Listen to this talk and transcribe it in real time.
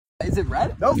Is it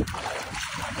red? Nope.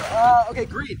 Okay,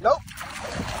 green. Nope.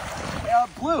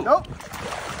 Blue. Nope.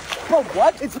 Bro,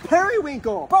 what? It's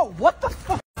periwinkle. Bro, what the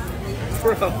fuck?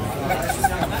 Bro.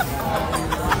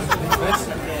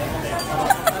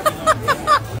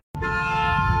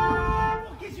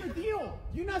 What is your deal?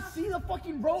 You not see the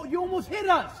fucking road? You almost hit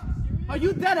us. Are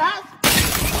you dead ass?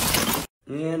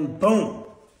 And boom.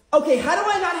 Okay, how do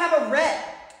I not have a red?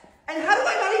 And how do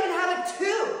I not even have a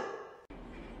 2?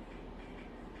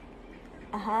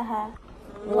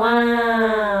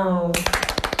 Wow.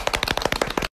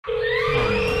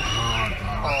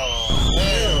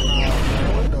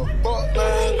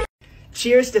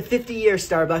 Cheers to 50 years,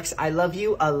 Starbucks. I love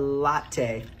you, a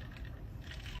latte.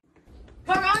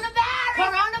 Coronavirus!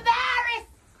 Coronavirus!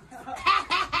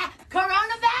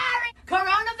 Coronavirus!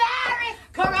 Coronavirus!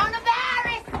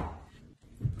 Coronavirus!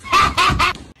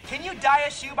 Can you dye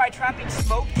a shoe by trapping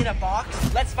smoke in a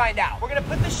box? Let's find out. We're gonna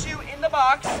put the shoe in the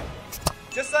box,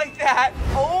 just like that.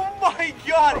 Oh my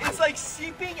God, it's like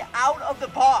seeping out of the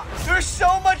box. There's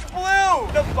so much blue.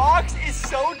 The box is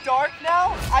so dark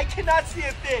now, I cannot see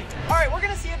a thing. All right, we're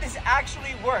gonna see if this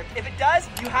actually worked. If it does,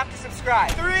 you have to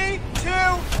subscribe. 3, 2,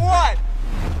 1.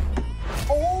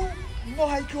 Oh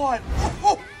my God.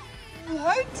 Oh,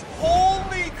 what?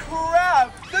 Holy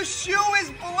crap, the shoe is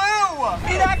blue.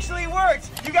 It actually worked.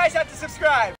 You guys have to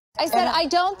subscribe. I said, I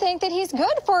don't think that he's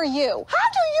good for you. How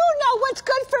do you know what's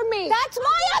good for me? That's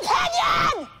my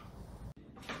opinion!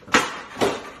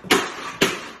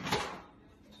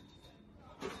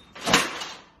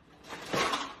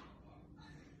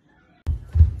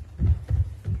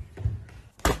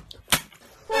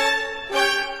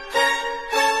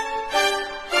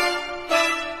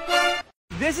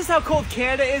 This is how cold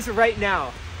Canada is right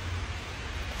now.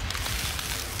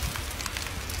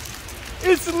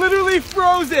 It's literally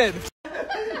frozen.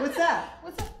 What's that?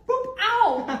 What's that?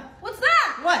 Ow! What's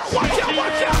that? What? Watch out!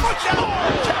 Watch out! Watch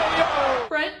out!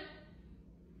 Brent?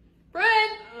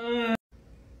 Brent?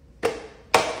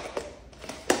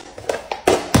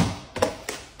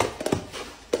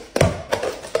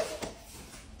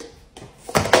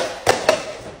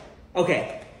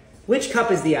 Okay, which cup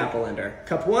is the apple under?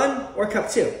 Cup 1 or cup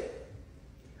 2?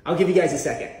 I'll give you guys a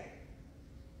second.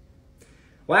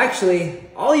 Well, actually,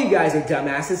 all you guys are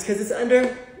dumbasses because it's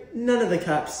under none of the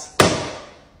cups.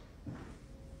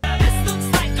 This looks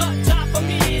like a job for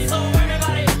me, so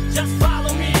everybody just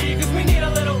follow me, because we need a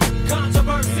little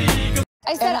controversy.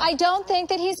 I said, I don't think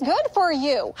that he's good for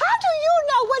you. How do you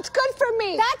know what's good for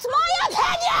me? That's my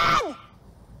opinion!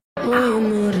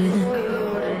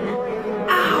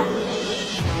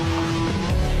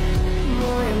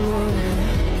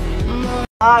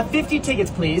 Ow! 50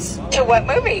 tickets, please. To what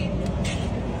movie?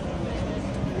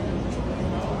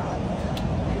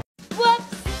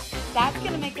 Whoops! That's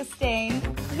gonna make a stain.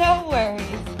 No worries.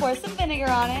 Pour some vinegar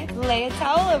on it, lay a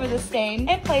towel over the stain,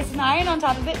 and place an iron on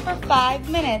top of it for 5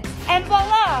 minutes. And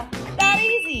voila! That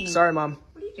easy! Sorry, Mom.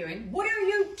 What are you doing? What are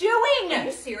you doing? Are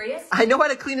you serious? I know how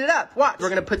to clean it up. Watch. We're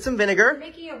gonna put some vinegar.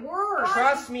 Making it worse.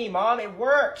 Trust me, Mom, it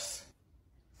works.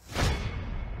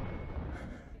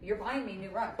 You're buying me a new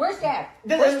rug. Where's Dad?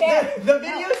 The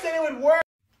video said it would work.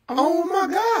 Oh my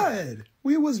God.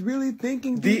 We was really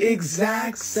thinking the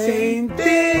exact same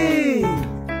thing.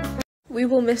 We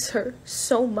will miss her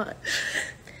so much.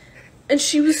 And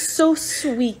she was so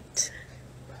sweet.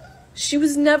 She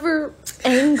was never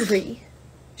angry.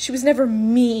 She was never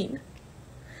mean.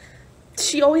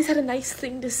 She always had a nice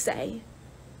thing to say.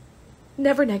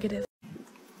 Never negative.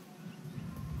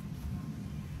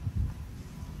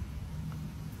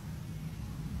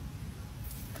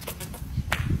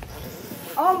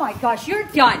 Oh my gosh, you're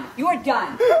done. You're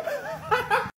done.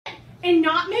 And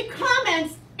not make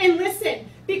comments and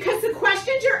listen, because the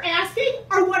questions you're asking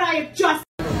are what I have just.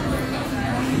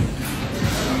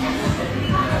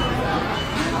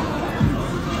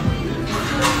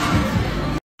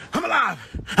 I'm alive.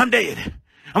 I'm dead.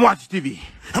 I'm watching TV.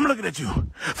 I'm looking at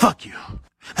you. Fuck you.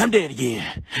 I'm dead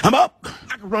again. I'm up.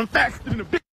 I can run faster than a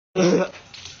bitch.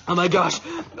 Oh my gosh.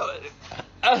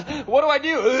 What do I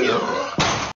do?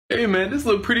 Hey man, this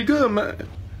look pretty good, man.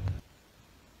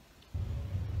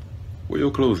 Where your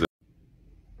clothes at?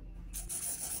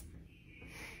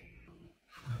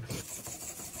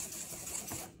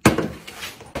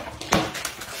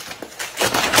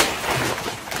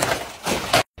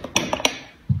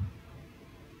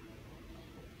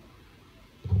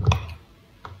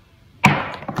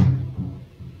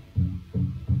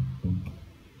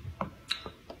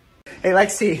 Hey,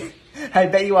 Lexi, I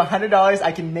bet you $100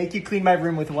 I can make you clean my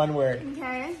room with one word.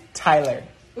 Okay. Tyler.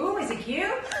 Ooh, is it cute?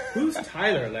 Who's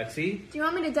Tyler, Lexi? Do you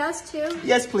want me to dust too?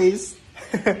 Yes, please.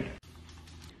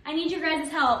 I need your guys'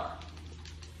 help.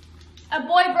 A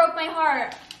boy broke my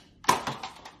heart.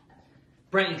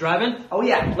 Brent, you driving? Oh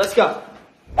yeah, let's go.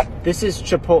 This is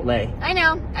Chipotle. I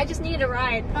know. I just needed a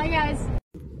ride. Bye, guys.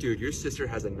 Dude, your sister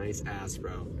has a nice ass,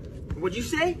 bro. What'd you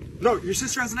say? No, your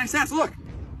sister has a nice ass. Look.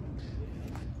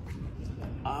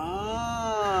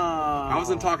 Oh. I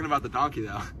wasn't talking about the donkey,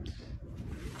 though.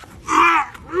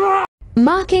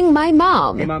 Mocking my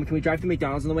mom. Hey, Mom, can we drive to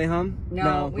McDonald's on the way home?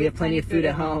 No, we have plenty of food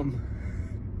at home.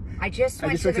 I just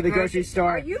went to the grocery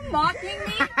store. Are you mocking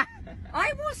me?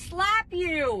 I will slap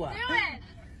you. Do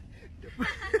it.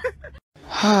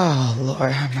 Oh,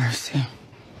 Lord have mercy.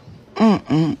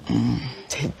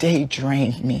 Today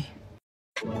drained me.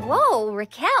 Whoa,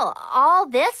 Raquel, all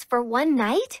this for one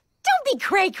night? Don't be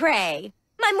cray-cray.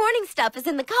 My morning stuff is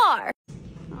in the car.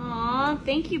 Aw,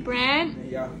 thank you, Brent. There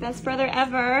you go. Best brother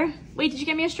ever. Wait, did you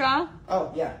get me a straw?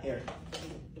 Oh, yeah, here.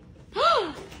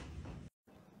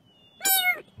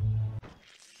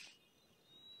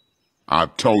 I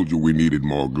told you we needed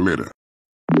more glitter.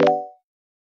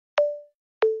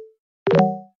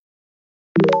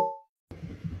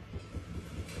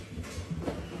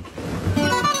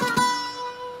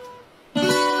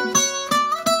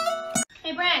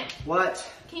 Hey, Brent. What?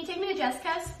 Can you take me to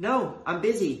Jessica's? No, I'm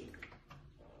busy.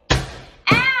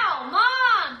 Ow!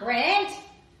 Mom! Brent?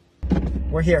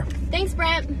 We're here. Thanks,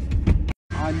 Brent.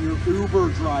 I'm your Uber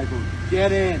driver.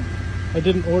 Get in. I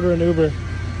didn't order an Uber.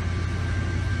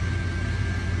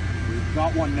 We've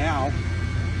got one now.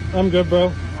 I'm good,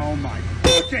 bro. Oh my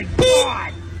fucking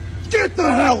God! Get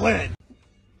the hell in!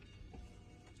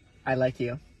 I like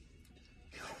you.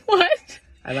 What?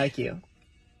 I like you.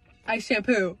 I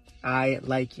shampoo. I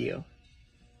like you.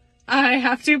 I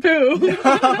have to poo.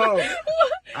 No!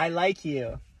 I like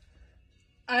you.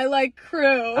 I like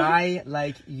crew. I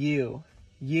like you.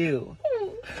 You.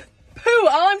 Poo.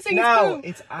 All I'm saying is No, poo.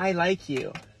 it's I like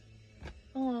you.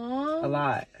 Aww. A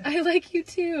lot. I like you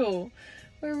too.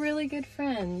 We're really good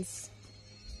friends.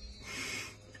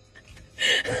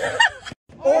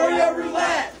 Oreo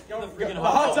roulette!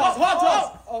 Hot sauce, hot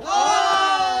sauce!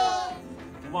 Oh!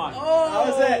 Come on. How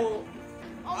was it?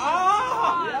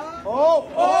 Ah! Oh!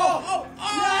 Oh!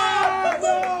 Oh!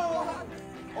 No!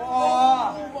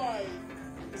 Oh! My.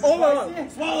 Oh my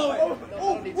God! Swallow it! Oh!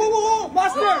 Whoa! Whoa! Whoa!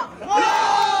 Mustard! Oh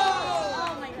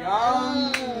my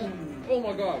God. Oh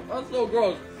my god, that's so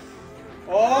gross.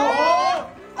 Oh!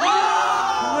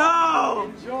 No!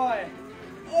 Enjoy!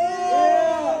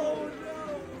 Oh!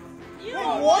 You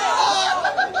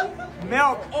What?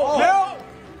 Milk! Oh. Milk!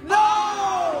 No!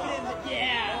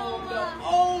 Yeah.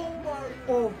 Oh my!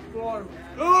 Oh God!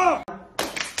 Ugh!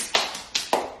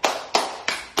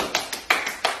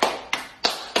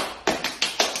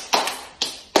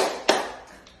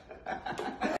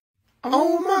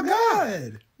 Oh my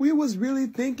God! We was really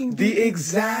thinking the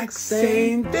exact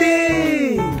same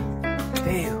thing!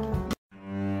 Damn.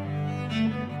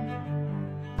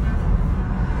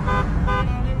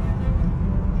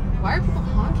 Why are people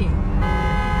honking?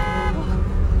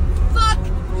 Fuck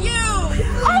you!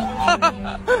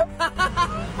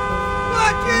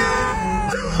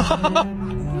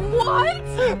 What?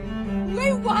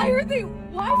 Wait, why are they?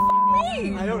 Why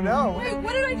me? I don't know. Wait,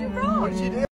 what did I do wrong? What did you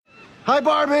do? Hi,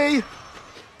 Barbie.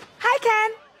 Hi,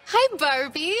 Ken. Hi,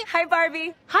 Barbie. Hi,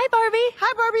 Barbie. Hi, Barbie.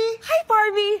 Hi, Barbie. Hi,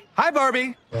 Barbie. Hi,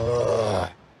 Barbie.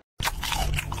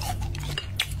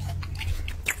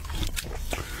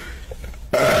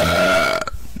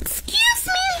 Excuse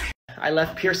me. I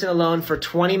left Pearson alone for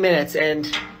 20 minutes and...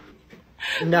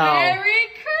 No. Merry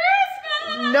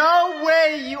Christmas! No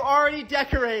way! You already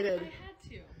decorated. I had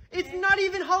to. It's not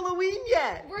even Halloween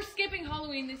yet. We're skipping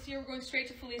Halloween this year. We're going straight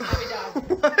to Feliz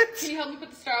Navidad. What? Can you help me put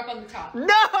the star up on the top? No!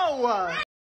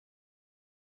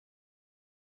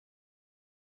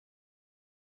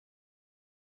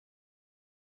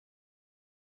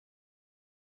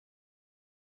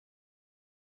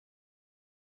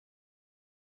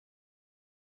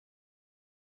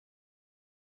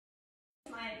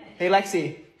 Hey,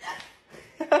 Lexi.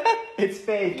 It's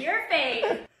fake. You're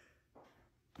fake.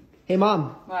 Hey,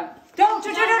 Mom. What? Don't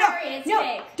worry, it's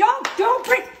fake. Don't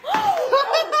break.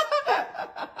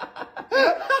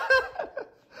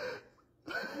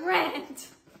 Brent.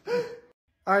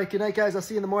 All right, good night, guys. I'll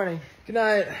see you in the morning. Good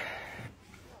night.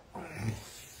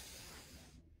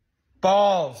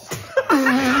 Balls.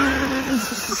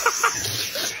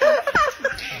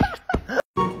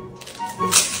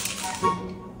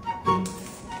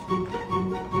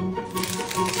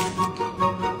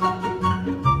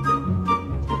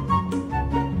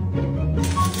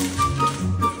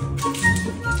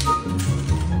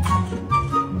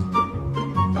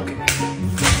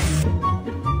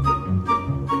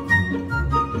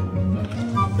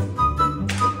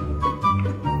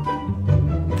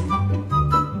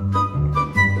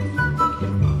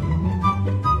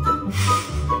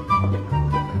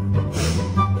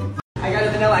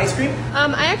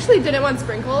 I actually didn't want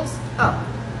sprinkles. Oh,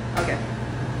 okay.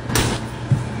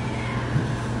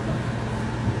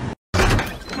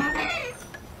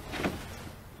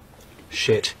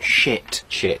 Shit.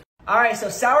 All right, so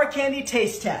sour candy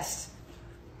taste test.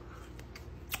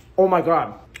 Oh my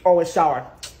god. Oh, it's sour.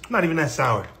 Not even that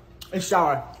sour. It's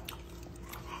sour.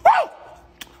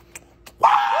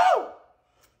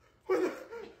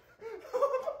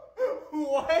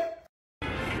 What?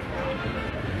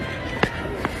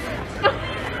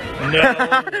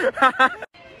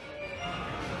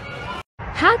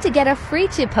 How to get a free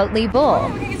Chipotle bowl.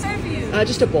 What can I serve for you?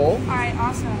 Just a bowl. All right,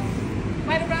 awesome.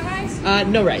 White or brown rice?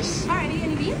 No rice. Alrighty,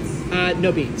 any beans?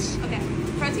 No beans. Okay.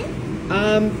 Protein?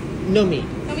 No meat.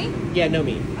 No meat? Yeah, no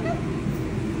meat. Okay.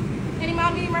 Any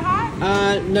mild, medium, or hot?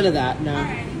 None of that, no.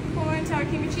 Alrighty. Corn, sour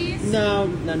cream, or cheese? No.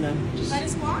 Just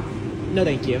Lettuce block? no,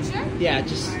 thank you. Sure? Yeah,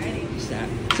 just that.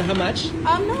 So how much?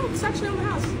 No, it's actually on the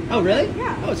house. Oh, really?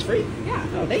 Yeah. Oh, it's free? Yeah.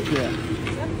 Oh, thank you. Yep,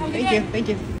 have a good Thank day. you. Thank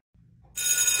you.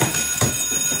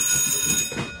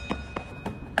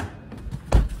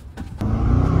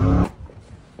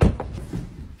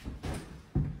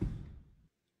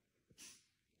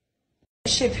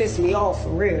 Shit pissed me off for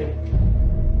real.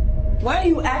 Why do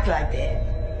you act like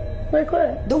that? Like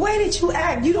what? The way that you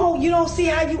act, you don't see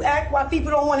how you act, why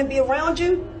people don't want to be around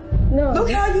you? No. Look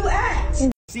how you act.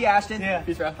 See Ashton? Yeah.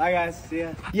 Peace, bro. Bye, guys. See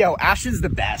ya. Yo, Ashton's the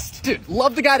best. Dude,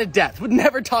 love the guy to death. Would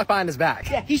never talk behind his back.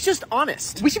 Yeah, he's just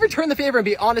honest. We should return the favor and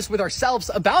be honest with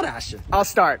ourselves about Ashton. I'll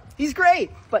start. He's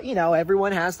great, but you know,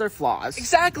 everyone has their flaws.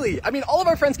 Exactly. I mean, all of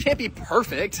our friends can't be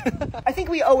perfect. I think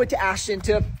we owe it to Ashton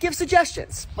to give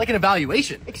suggestions. Like an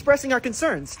evaluation. Expressing our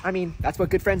concerns. I mean, that's what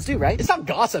good friends do, right? It's not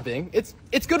gossiping. It's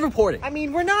good reporting. I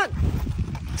mean, we're not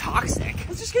toxic.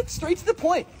 Let's just get straight to the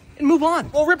point and move on.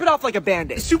 We'll rip it off like a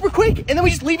Band-Aid. Super quick, and then we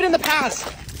just leave it in the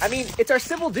past. I mean, it's our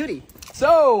civil duty.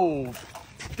 So,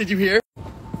 did you hear?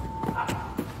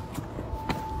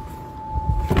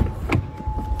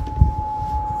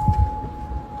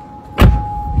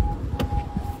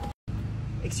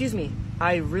 Excuse me,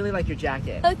 I really like your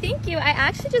jacket. Oh, thank you. I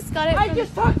actually just got it I from...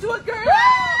 just talked to a girl!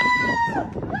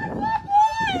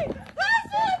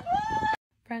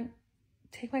 Brent,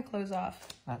 take my clothes off.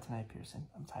 Not tonight, Pearson.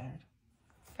 I'm tired.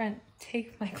 Brent,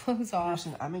 take my clothes off.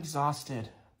 Pearson, I'm exhausted.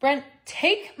 Brent,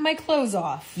 take my clothes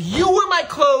off. You wear my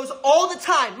clothes all the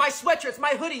time. My sweatshirts,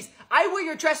 my hoodies. I wear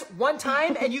your dress one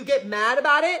time and you get mad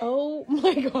about it? Oh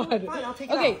my god. Fine, I'll take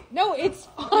it Okay, off. no, it's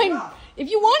fine. If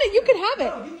you want it, you can have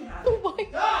it. No, you can have Oh my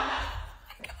god.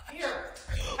 Here.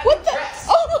 What the?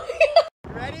 Oh my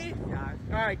god. Ready? Yeah.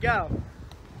 All right, go.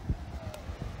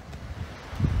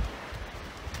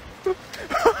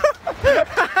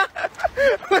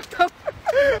 What the?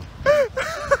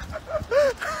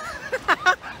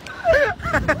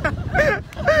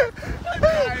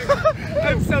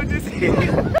 I'm so dizzy.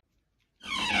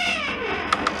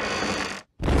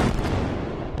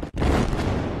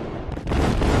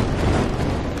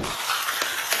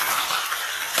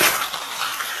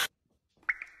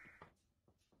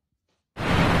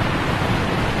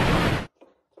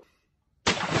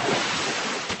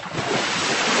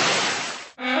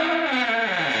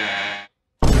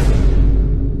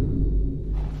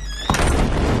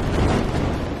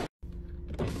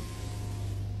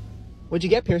 What'd you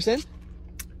get, Pearson?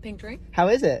 Pink drink. How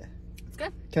is it? It's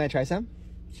good. Can I try some?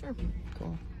 Sure.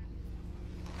 Cool.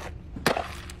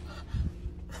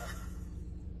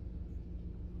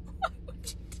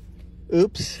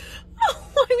 Oops.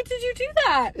 Why did you do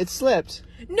that? It slipped.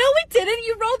 No, it didn't.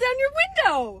 You rolled down your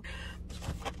window.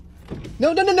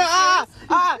 No.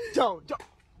 Don't.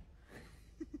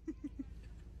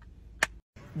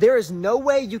 There is no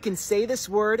way you can say this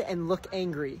word and look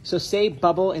angry. So say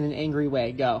bubble in an angry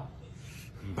way. Go.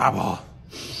 Bubble.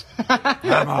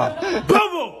 Bubble.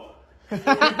 Bubble.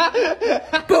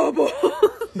 Bubble.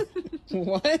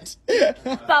 What?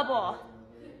 Bubble.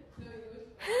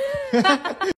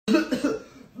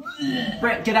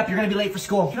 Brent, get up. You're gonna be late for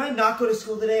school. Can I not go to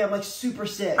school today? I'm like super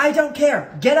sick. I don't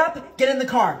care. Get up. Get in the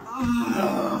car.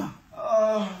 Mom,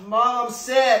 I'm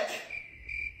sick.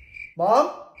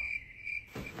 Mom?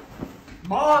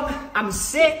 Mom, I'm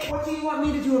sick. What do you want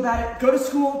me to do about it? Go to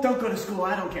school. Don't go to school.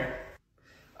 I don't care.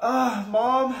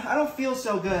 Mom, I don't feel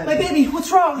so good. My baby,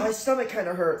 what's wrong? My stomach kind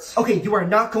of hurts. Okay, you are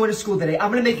not going to school today. I'm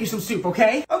gonna make you some soup,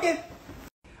 okay? Okay.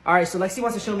 All right, so Lexi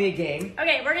wants to show me a game.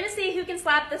 Okay, we're gonna see who can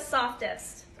slap the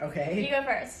softest. Okay. You go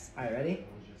first. All right, ready?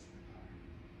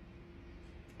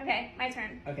 Okay, my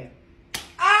turn. Okay.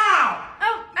 Ow!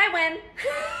 Oh, I win.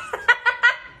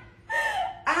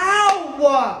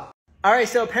 Ow! All right,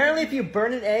 so apparently if you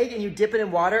burn an egg and you dip it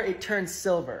in water, it turns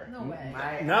silver. No way.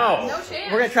 No. No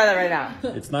chance. We're gonna try that right now.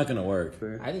 It's not gonna work.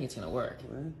 I think it's gonna work.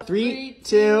 3,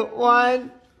 2,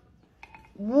 1.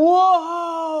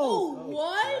 Whoa!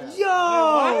 What?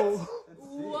 Yo!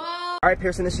 Wow. All right,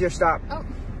 Pearson, this is your stop. Oh,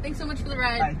 thanks so much for the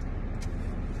ride.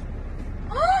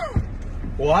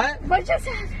 What? What just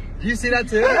happened? You see that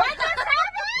too? What just happened?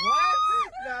 What?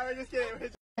 No, we're just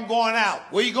kidding. I'm going out.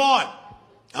 Where you going?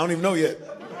 I don't even know yet.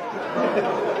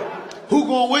 Who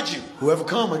going with you? Whoever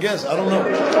come, I guess. I don't know.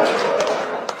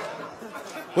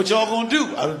 What y'all gonna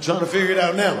do? I'm trying to figure it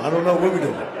out now. I don't know what we're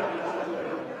doing.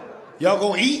 Y'all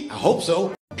gonna eat? I hope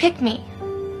so. Pick me.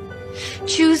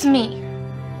 Choose me.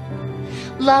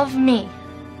 Love me.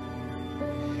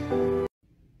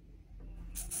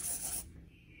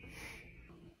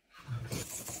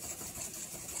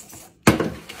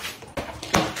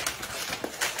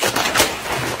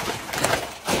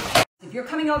 If you're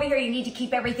coming over here, you need to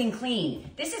keep everything clean.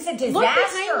 This is a disaster. Look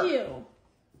behind you.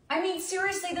 I mean,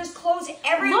 seriously, there's clothes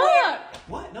everywhere. Look.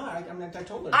 What? No, I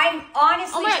told her. I'm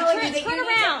honestly Oh my God, telling Trent, you that turn you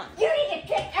around. need to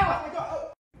get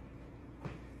out.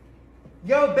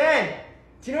 Yo, Ben,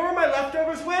 do you know where my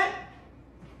leftovers went?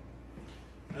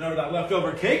 I know where that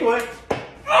leftover cake went.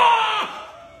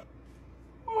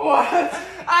 What?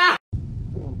 Ah!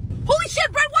 Holy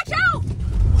shit, Brent, watch out!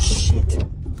 Shit.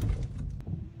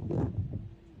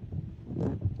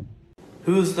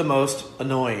 Who's the most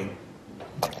annoying?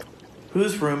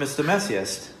 Whose room is the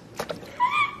messiest?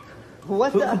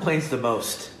 What Who the? complains the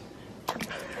most?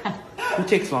 Who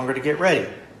takes longer to get ready?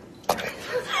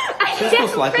 Who's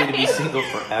most likely to be single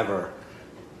forever?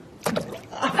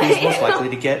 Who's most likely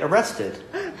to get arrested?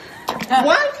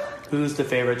 What? Who's the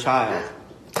favorite child?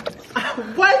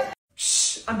 What?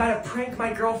 Shh, I'm about to prank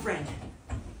my girlfriend.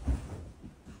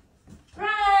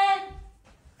 Brent!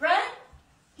 Brent?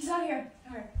 He's not here.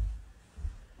 Come here.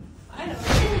 I know.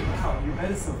 Wow, your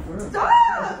bed is so firm.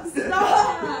 Stop!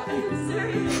 Stop! Are you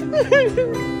serious?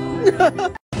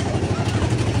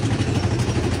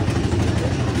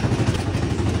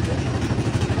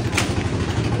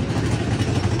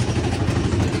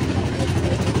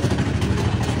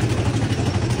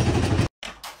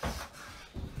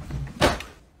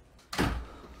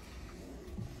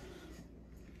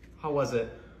 How was it?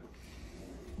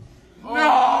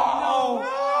 No!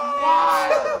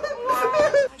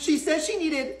 She said she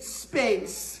needed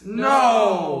space.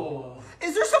 No!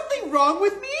 Is there something wrong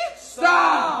with me?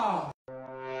 Stop!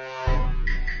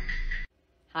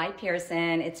 Hi,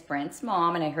 Pearson. It's Brent's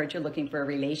mom, and I heard you're looking for a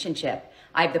relationship.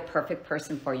 I have the perfect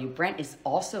person for you. Brent is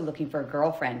also looking for a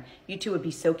girlfriend. You two would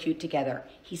be so cute together.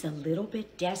 He's a little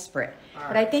bit desperate,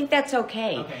 but I think that's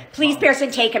okay. Please,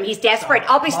 Pearson, take him. He's desperate.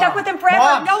 I'll be stuck with him forever.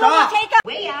 Mom, no one will stop. take him.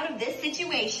 Way out of this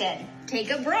situation.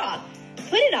 Take a bra.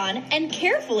 Put it on and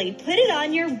carefully put it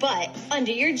on your butt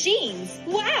under your jeans.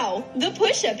 Wow, the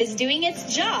push-up is doing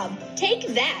its job. Take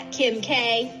that, Kim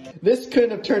K. This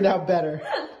couldn't have turned out better.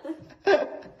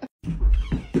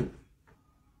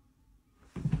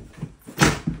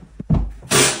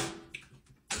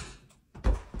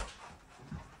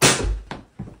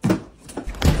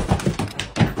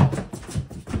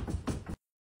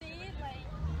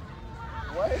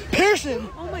 Pearson!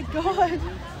 Oh my god.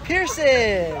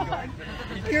 Pearson!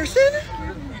 Pearson?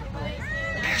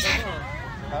 Pearson!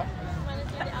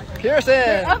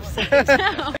 Pearson! Upside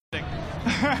down.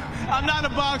 I'm not a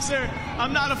boxer.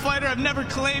 I'm not a fighter. I've never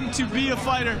claimed to be a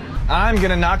fighter. I'm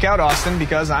gonna knock out Austin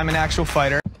because I'm an actual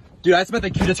fighter. Dude, I spent the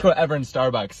cutest girl ever in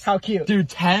Starbucks. How cute? Dude,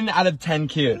 10 out of 10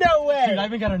 cute. No way! Dude, I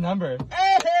even got her number.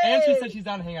 Hey! And she said she's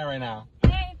down to hang out right now.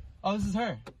 Hey. Oh, this is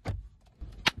her.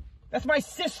 That's my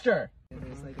sister.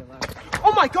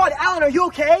 Oh my god, Alan, are you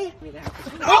okay?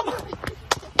 Oh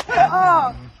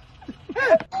my...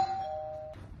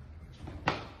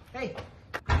 Hey.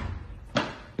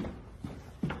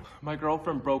 My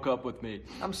girlfriend broke up with me.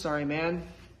 I'm sorry, man.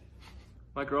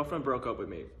 My girlfriend broke up with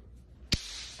me.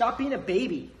 Stop being a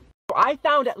baby. I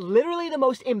found literally the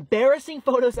most embarrassing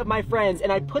photos of my friends and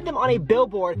I put them on a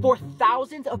billboard for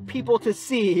thousands of people to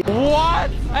see. What?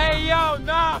 Hey, yo,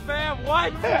 nah, fam,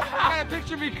 what? I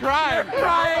picture me crying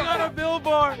on a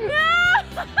billboard. No!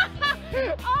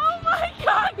 Oh my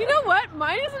god! You know what?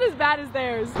 Mine isn't as bad as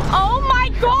theirs. Oh my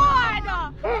god!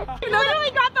 You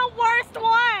literally got the worst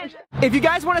one! If you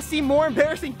guys want to see more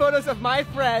embarrassing photos of my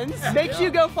friends, make sure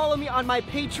you go follow me on my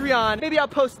Patreon. Maybe I'll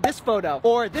post this photo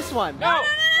or this one. No.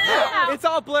 It's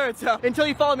all blurred, so until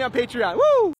you follow me on Patreon.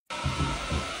 Woo!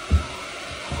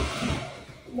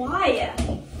 Why?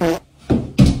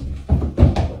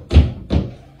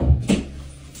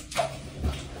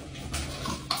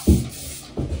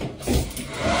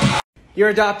 You're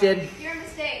adopted. You're a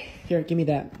mistake. Here, give me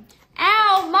that.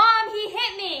 Ow, Mom, he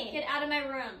hit me! Get out of my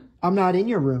room. I'm not in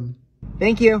your room.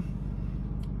 Thank you.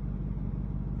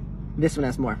 This one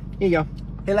has more. Here you go.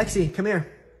 Hey, Lexi, come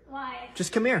here. Why?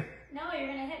 Just come here. No, you're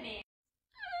gonna hit me.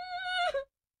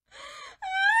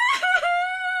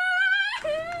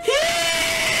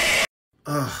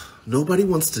 Nobody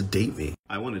wants to date me.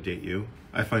 I want to date you.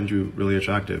 I find you really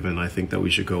attractive, and I think that we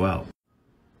should go out.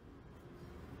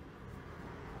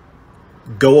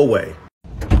 Go away.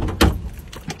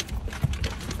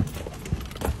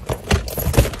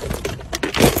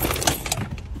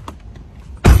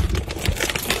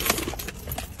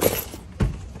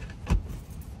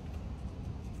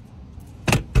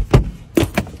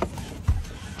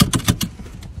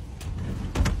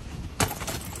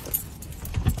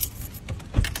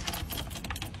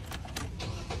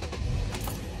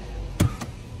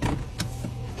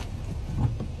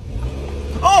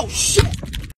 Oh, shit!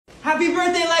 Happy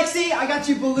birthday, Lexi! I got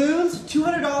you balloons,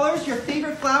 $200, your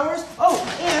favorite flowers, oh,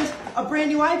 and a brand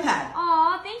new iPad.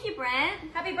 Aw, thank you, Brent.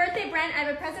 Happy birthday, Brent. I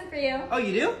have a present for you. Oh,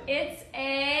 you do? It's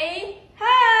a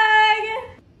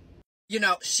hug! You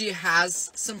know, she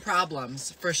has some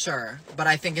problems, for sure, but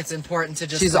I think it's important to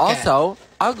just She's look also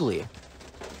ugly.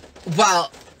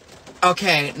 Well,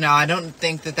 okay, no, I don't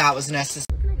think that was necessary.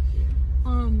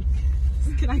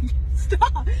 Can I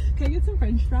stop? Can I get some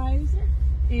French fries?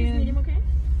 And medium, okay?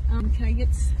 Can I get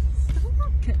stop?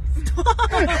 Can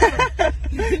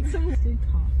I get some roasted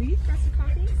coffee? Roasted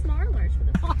coffee, small or large for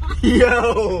the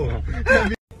Yo!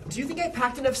 Do you think I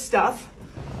packed enough stuff?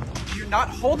 You're not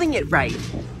holding it right.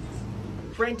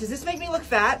 Brent, does this make me look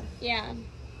fat? Yeah.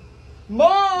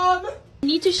 Mom! I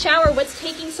need to shower. What's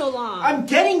taking so long? I'm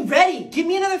getting ready. Give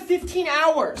me another 15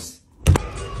 hours.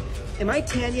 Am I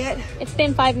tan yet? It's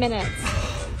been 5 minutes.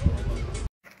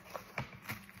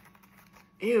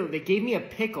 Ew, they gave me a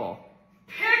pickle.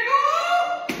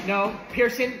 Pickle? No,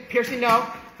 Pearson, no.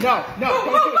 No, don't do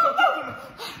it, don't do it.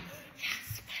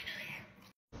 Yes, finally.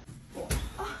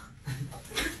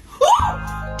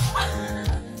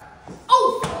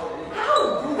 Oh!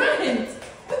 Ow! Brent!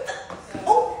 What the?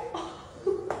 Oh!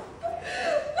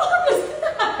 What was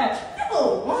that?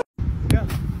 Oh! Go.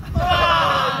 You're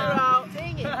out.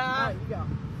 Dang it. Alright, you go.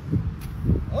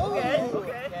 Okay.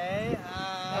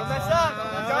 Don't mess up.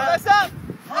 Don't mess up.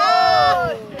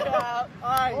 Oh! Yeah.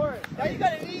 Alright. Now you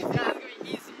got it easy. Now it's gonna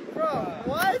be easy. Bro,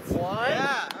 what? One?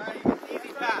 Yeah. Alright, you got an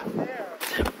easy pass. There.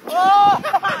 Oh!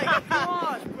 Come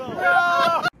on, bro.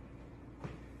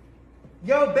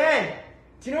 Yo, Ben.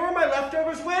 Do you know where my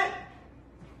leftovers went?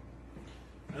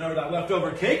 I know where that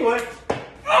leftover cake went.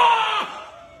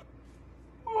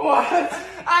 What?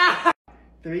 Ah!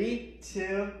 3,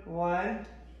 2, 1.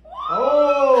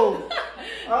 Oh!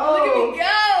 Oh! Look at me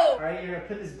go! Alright, you're gonna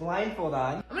put this blindfold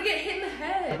on. I'm gonna get hit in the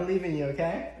head. I believe in you,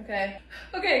 okay? Okay.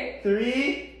 Okay.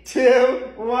 3,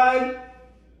 2, 1.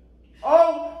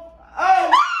 Oh!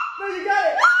 Oh! No, you got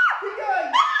it! Keep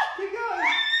going! Keep going!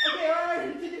 Okay,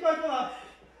 alright, take your blindfold off.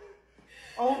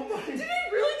 Oh my. Did I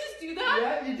really just do that?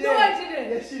 Yeah, you did. No, I didn't.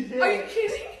 Yes, you did. Are you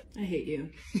kidding? I hate you.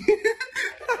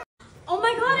 Oh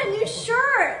my god, a new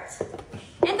shirt!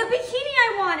 And the bikini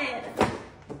I wanted!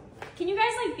 Can you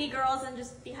guys like be girls and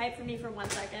just be hyped for me for 1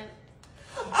 second?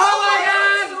 Oh my god!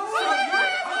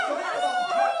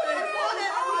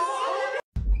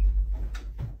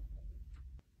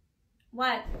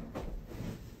 What?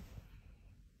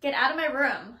 Get out of my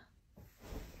room.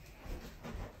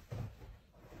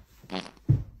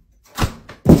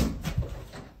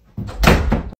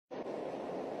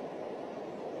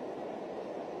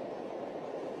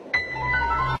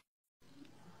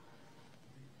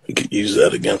 You could use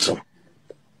that against him.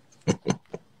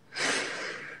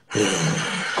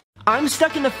 I'm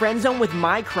stuck in the friend zone with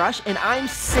my crush and I'm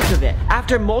sick of it.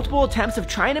 After multiple attempts of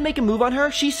trying to make a move on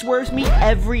her, she swerves me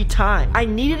every time. I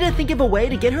needed to think of a way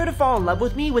to get her to fall in love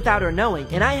with me without her knowing,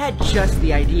 and I had just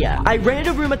the idea. I rented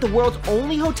a room at the world's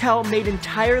only hotel made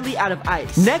entirely out of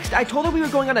ice. Next, I told her we were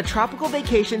going on a tropical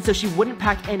vacation so she wouldn't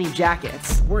pack any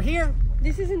jackets. We're here.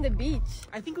 This isn't the beach.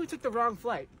 I think we took the wrong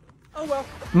flight. Oh well.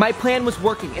 My plan was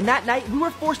working, and that night we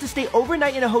were forced to stay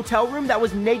overnight in a hotel room that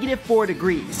was -4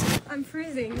 degrees. I'm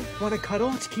freezing. Want to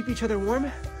cuddle to keep each other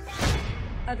warm?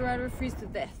 I'd rather freeze to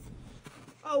death.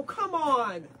 Oh, come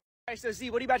on! Alright, so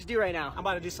Z, what are you about to do right now? I'm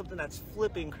about to do something that's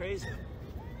flipping crazy.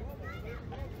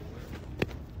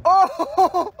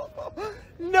 Oh!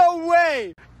 No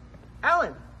way!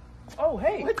 Alan! Oh,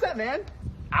 hey! What's up, man?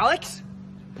 Alex?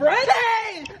 Brent?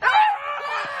 Hey!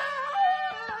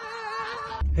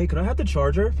 Hey, can I have the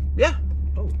charger? Yeah.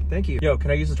 Oh, thank you. Yo,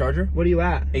 can I use the charger? What are you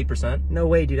at? 8%. No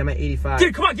way, dude. I'm at 85.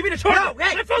 Dude, come on, give me the charger! No,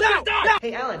 hey, my phone's gonna die!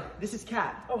 Hey, Alan, this is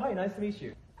Kat. Oh, hi, nice to meet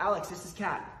you. Alex, this is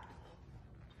Kat.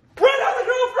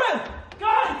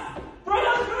 Guys!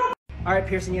 All right,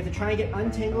 Pearson, you have to try and get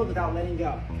untangled without letting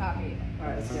go. Copy. All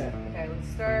right, let's do it. Okay, let's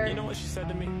start. You know what she said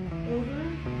to me?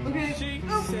 Over. Okay. She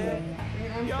Oh. said,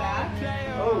 Your arms back.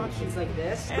 Oh, she's like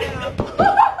this.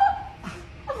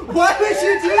 Why would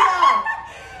you do that?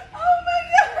 Oh my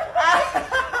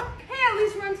god! Hey, at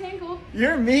least we're untangled.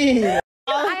 You're mean.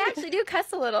 I actually do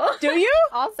cuss a little. Do you?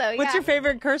 Also, yeah. What's your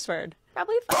favorite curse word?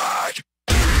 Probably fun.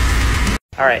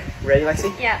 All right, ready,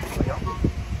 Lexi? Yes.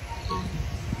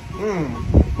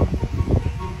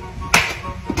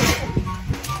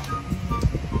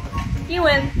 You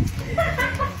win.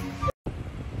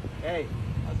 Hey,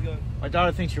 how's it going? My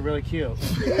daughter thinks you're really cute. No!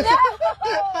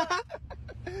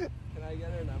 Can I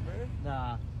get her number?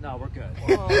 Nah, no, we're good.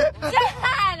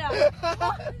 Dad!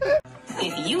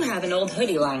 If you have an old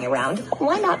hoodie lying around,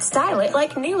 why not style it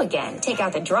like new again? Take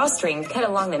out the drawstring, cut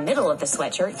along the middle of the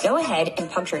sweatshirt, go ahead and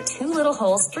puncture 2 little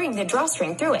holes, string the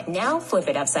drawstring through it. Now flip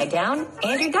it upside down,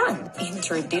 and you're done.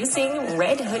 Introducing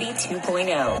Red Hoodie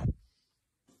 2.0.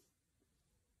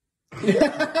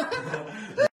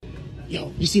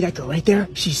 Yo, you see that girl right there?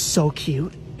 She's so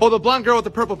cute. Oh, the blonde girl with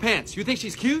the purple pants. You think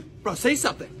she's cute? Bro, say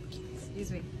something.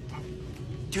 Excuse me.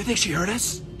 Do you think she heard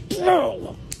us?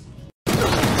 No.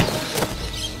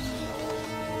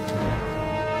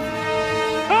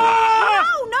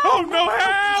 Oh no,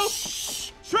 hell!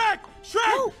 Shrek!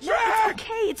 No, it's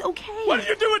okay. It's okay. What did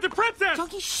you do with the princess?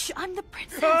 Donkey, shh, I'm the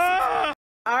princess. All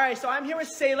right, so I'm here with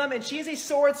Salem, and she's a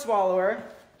sword swallower.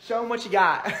 Show them what you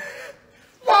got.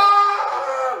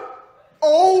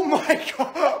 Oh my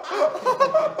god!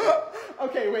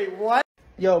 Okay, wait, what?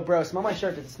 Yo, bro, smell my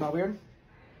shirt. Does it smell weird?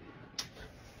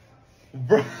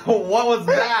 Bro, what was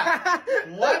that?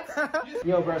 What?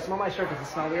 Yo, bro, smell my shirt. Does it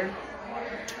smell weird?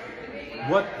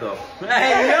 What the?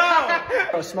 Hey, yo!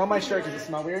 Bro, smell my shirt. Does it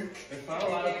smell weird? It's not a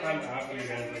lot of time after you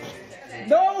guys.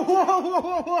 No!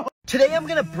 Whoa. Today I'm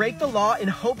gonna break the law in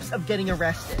hopes of getting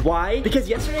arrested. Why? Because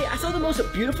yesterday I saw the most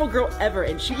beautiful girl ever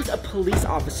and she was a police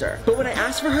officer. But when I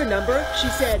asked for her number, she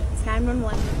said, It's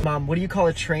 911. Mom, what do you call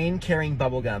a train carrying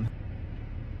bubblegum?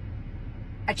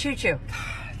 A choo-choo.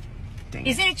 Dang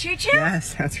Is it a choo-choo?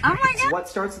 Yes, that's right. Oh my god. What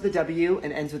starts with a W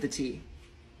and ends with a T?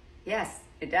 Yes,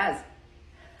 it does.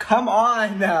 Come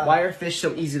on! Why are fish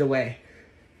so easy to weigh?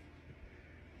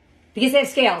 Because they have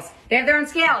scales. They have their own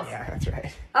scales. Yeah, that's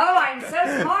right. Oh, I'm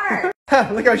so smart.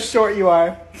 Look how short you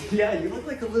are. Yeah, you look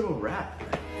like a little rat.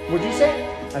 What'd you say?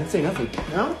 I didn't say nothing.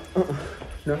 No?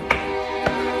 No.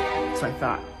 That's what I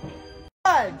thought.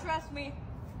 Trust me.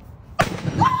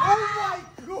 Oh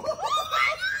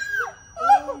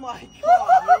my god!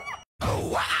 Oh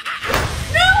my god!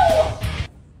 No!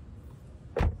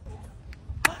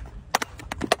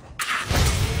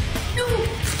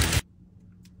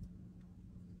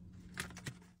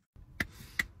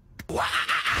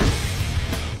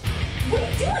 What are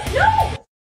you doing? No!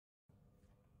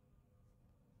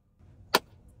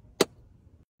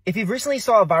 If you recently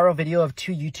saw a viral video of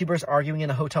 2 YouTubers arguing in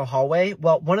a hotel hallway,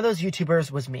 well, one of those YouTubers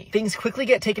was me. Things quickly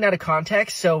get taken out of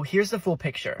context, so here's the full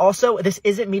picture. Also, this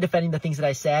isn't me defending the things that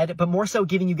I said, but more so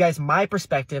giving you guys my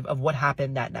perspective of what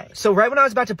happened that night. So right when I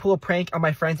was about to pull a prank on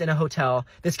my friends in a hotel,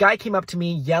 this guy came up to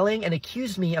me yelling and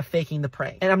accused me of faking the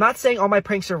prank. And I'm not saying all my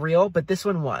pranks are real, but this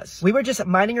one was. We were just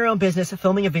minding our own business,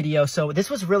 filming a video, so this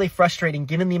was really frustrating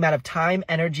given the amount of time,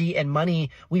 energy, and money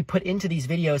we put into these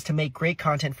videos to make great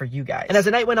content for you guys. And as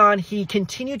the night went on, he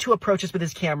continued to approach us with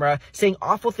his camera, saying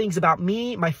awful things about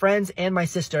me, my friends, and my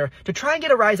sister to try and get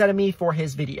a rise out of me for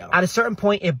his video. At a certain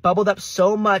point, it bubbled up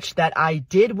so much that I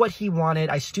did what he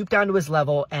wanted. I stooped down to his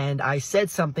level and I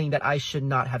said something that I should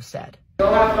not have said.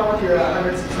 Go have fun with your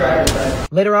 100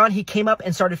 subscribers. Later on, he came up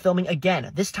and started filming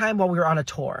again, this time while we were on a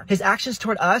tour. His actions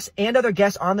toward us and other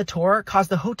guests on the tour caused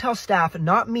the hotel staff,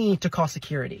 not me, to call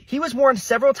security. He was warned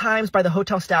several times by the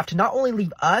hotel staff to not only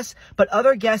leave us, but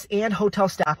other guests and hotel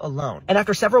staff alone. And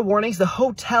after several warnings, the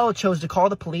hotel chose to call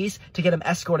the police to get him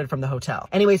escorted from the hotel.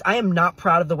 Anyways, I am not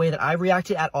proud of the way that I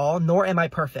reacted at all, nor am I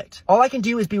perfect. All I can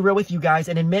do is be real with you guys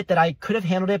and admit that I could have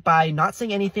handled it by not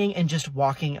saying anything and just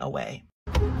walking away.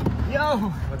 Yo,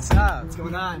 what's up? What's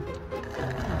going on?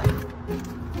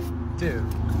 Dude,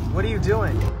 what are you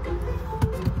doing?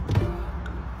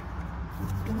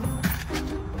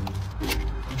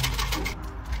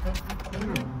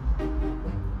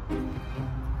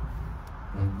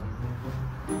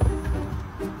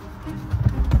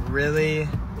 Really?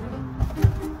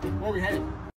 Where are we headed?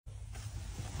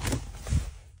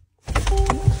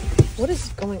 What is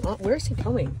going on? Where is he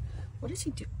going? What is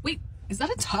he doing? Wait, is that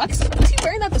a tux? Was he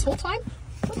wearing that this whole time?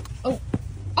 Oh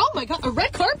my god, a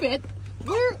red carpet?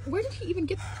 Where did he even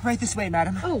get? Right this way,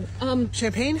 madam. Oh,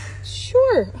 champagne?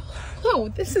 Sure. Oh,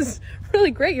 this is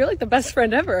really great. You're like the best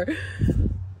friend ever.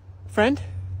 Friend?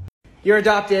 You're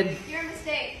adopted. You're a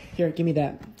mistake. Here, give me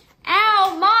that.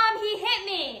 Ow, Mom, he hit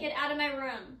me. Get out of my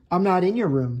room. I'm not in your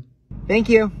room. Thank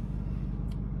you.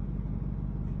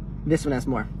 This one has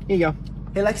more. Here you go.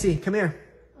 Hey, Lexi, come here.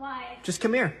 Why? Just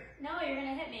come here. No, you're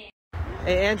gonna hit me.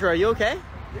 Hey, Andrew, are you okay?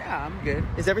 Yeah, I'm good.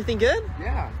 Is everything good?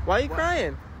 Yeah. Why are you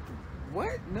crying?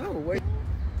 What? No, wait.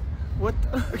 What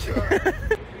the?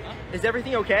 Is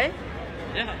everything okay?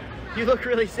 Yeah. You look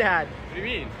really sad. What do you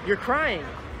mean? You're crying.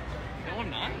 No, I'm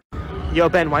not. Yo,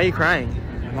 Ben, why are you crying?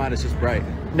 I'm not, it's just bright.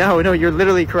 No, you're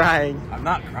literally crying. I'm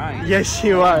not crying. Yes,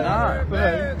 you are. I'm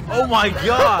not. Oh my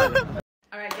god!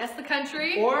 Alright, guess the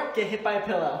country. Or get hit by a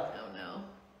pillow. Oh no.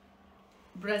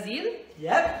 Brazil?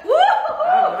 Yep. Woo!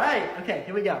 Alright, okay,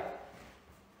 here we go.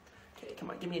 Okay, come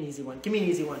on, give me an easy one. Give me an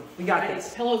easy one. We got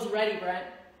this. Pillow's ready, Brent.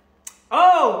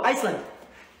 Oh, Iceland.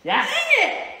 Yes. Dang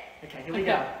it! Okay, here we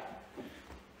go.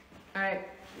 Alright.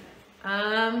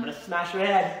 I'm gonna smash your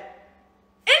head.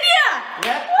 India!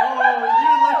 Yep. Oh,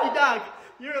 you're a lucky duck.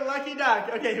 You're a lucky duck.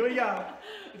 Okay, here we go.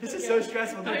 This is so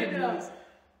stressful. Look at these.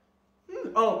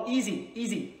 Oh,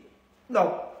 easy.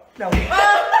 No.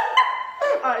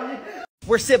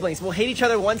 We're siblings. We'll hate each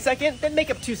other 1 second, then make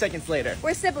up 2 seconds later.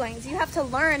 We're siblings. You have to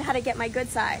learn how to get my good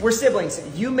side. We're siblings.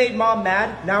 You made Mom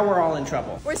mad, now we're all in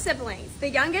trouble. We're siblings. The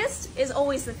youngest is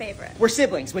always the favorite. We're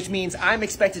siblings, which means I'm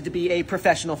expected to be a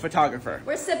professional photographer.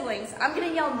 We're siblings. I'm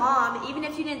gonna yell Mom even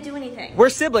if you didn't do anything. We're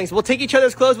siblings. We'll take each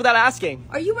other's clothes without asking.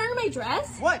 Are you wearing my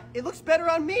dress? What? It looks better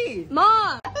on me.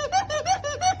 Mom!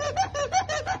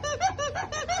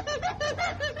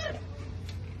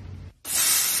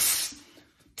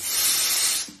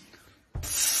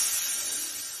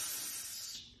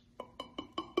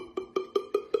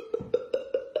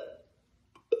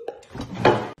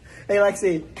 Hey,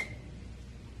 Lexi.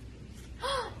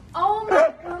 Oh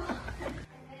my god.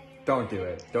 Don't do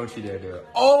it. Don't you dare do it.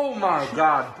 Oh my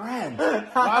god, Brent.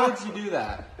 Why would you do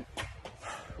that?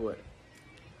 What?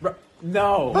 Bro,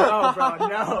 no, bro,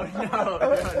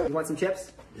 no. You want some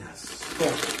chips? Yes.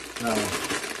 Cool.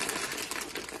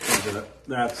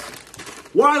 That's.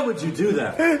 Why would you do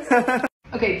that?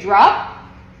 Okay, drop,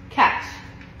 catch.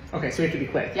 Okay, so we have to be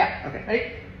quick. Yeah. Okay.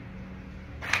 Ready?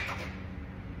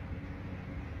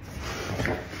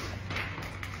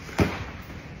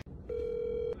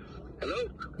 Hello?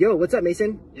 Yo, what's up,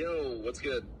 Mason? Yo, what's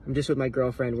good? I'm just with my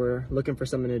girlfriend. We're looking for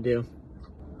something to do.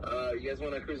 You guys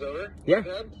want to cruise over? Yeah.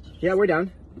 Yeah, we're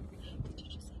down.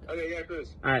 Okay, yeah,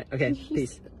 cruise. All right. Okay.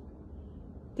 Peace.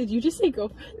 Did you just say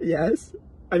girlfriend? Yes.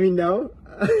 I mean, no.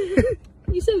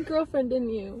 You said girlfriend, didn't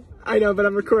you? I know, but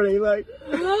I'm recording. Like.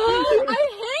 I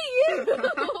hate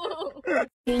you.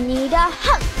 You need a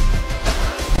hug.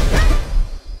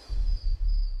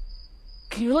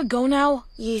 Can you let go now?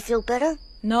 You feel better?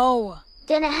 No.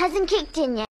 Then it hasn't kicked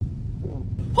in yet.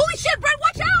 Holy shit, Brent,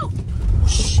 watch out!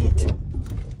 Shit.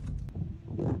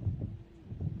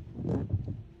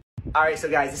 All right, so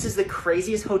guys, this is the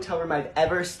craziest hotel room I've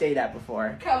ever stayed at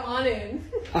before. Come on in.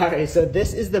 All right, so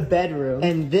this is the bedroom,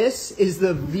 and this is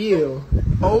the view.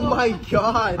 Oh my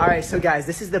God. All right, so guys,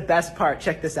 this is the best part.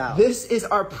 Check this out. This is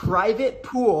our private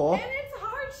pool. And it's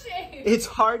heart-shaped. It's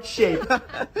heart-shaped.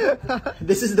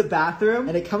 This is the bathroom,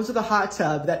 and it comes with a hot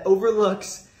tub that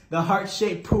overlooks the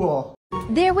heart-shaped pool.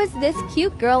 There was this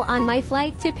cute girl on my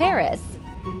flight to Paris.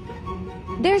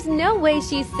 There's no way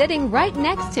she's sitting right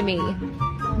next to me.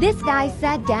 This guy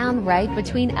sat down right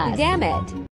between us. Damn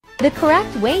it. The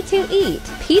correct way to eat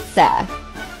pizza.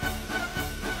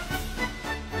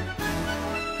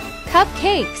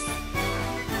 Cupcakes.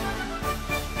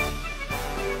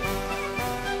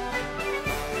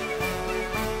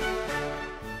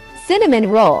 Cinnamon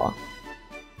roll.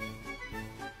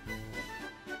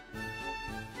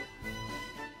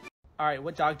 All right,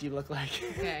 what dog do you look like?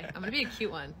 Okay, I'm gonna be a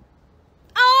cute one.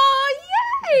 Oh,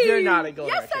 yay! You're not a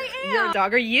golden Yes, retriever. I am. You're a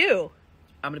dog, are you?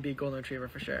 I'm gonna be a golden retriever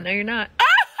for sure. No, you're not. What?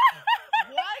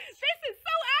 This is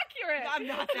so accurate. I'm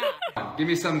not that. Give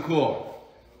me something cool.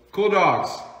 Cool dogs.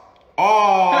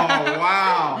 Oh,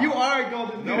 wow. You are a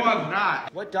golden No, retriever. I'm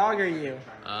not. What dog are you?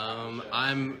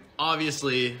 I'm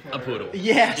obviously a poodle.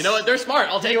 Yes. You know what? They're smart.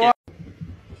 I'll take it.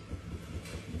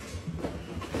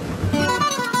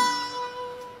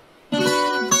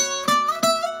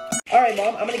 All right,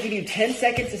 Mom, I'm gonna give you 10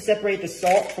 seconds to separate the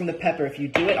salt from the pepper. If you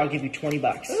do it, I'll give you 20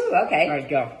 bucks. Ooh, okay. All right,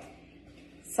 go.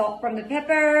 Salt from the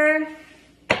pepper.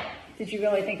 Did you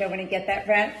really think I wouldn't get that,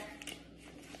 Brent?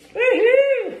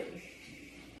 Woohoo!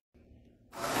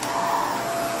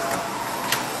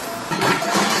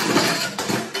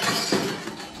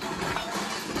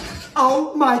 Oh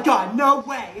my god, no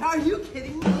way! Are you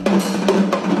kidding me?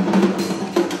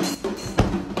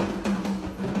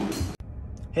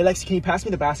 Hey Lex, can you pass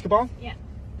me the basketball? Yeah.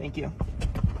 Thank you.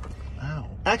 Ow.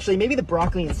 Actually, maybe the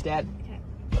broccoli instead.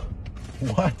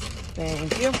 What?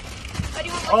 Thank you.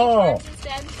 Oh, do you want Lucky Charms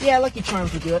instead? Yeah, Lucky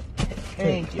Charms would do it.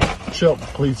 Thank you. Chill,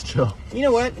 please chill. You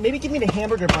know what? Maybe give me the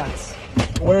hamburger buns.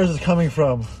 Where is this coming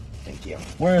from? Thank you.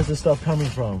 Where is this stuff coming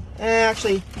from?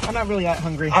 Actually, I'm not really that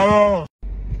hungry. Oh!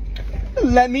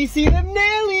 Let me see them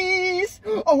nailies!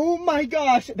 Oh my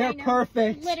gosh, they're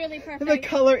perfect. Literally perfect. The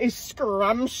color is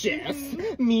scrumptious.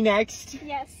 Me next.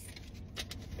 Yes.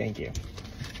 Thank you.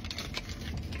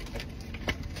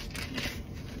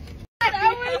 That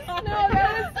was so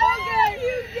good.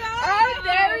 You got it.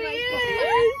 There he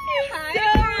is.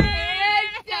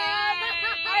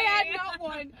 I had not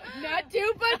one, not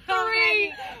two, but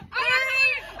three.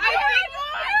 I had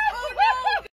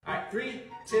one. All right, 3,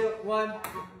 2, 1.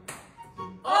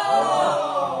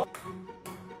 Oh!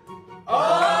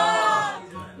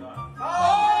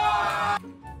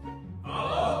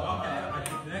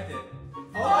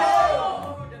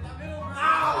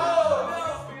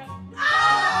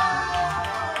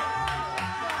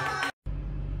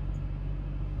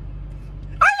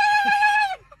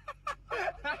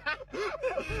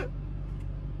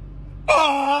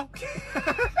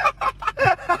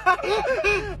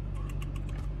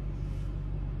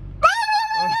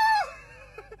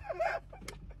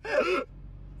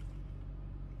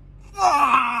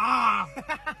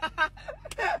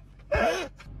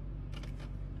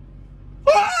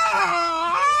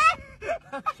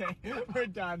 Okay, we're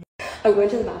done. I'm going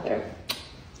to the bathroom.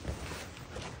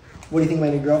 What do you think of my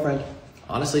new girlfriend?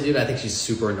 Honestly, dude, I think she's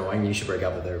super annoying. You should break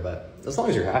up with her, but as long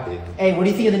as you're happy. Hey, what do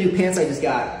you think of the new pants I just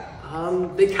got?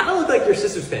 They kind of look like your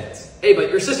sister's pants. Hey, but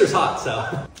your sister's hot,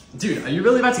 so. Dude, are you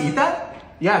really about to eat that?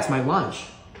 Yeah, it's my lunch.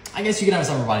 I guess you can have a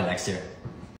summer body next year.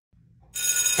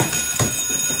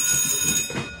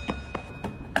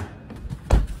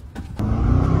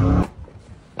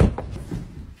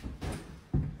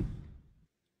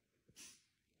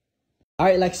 All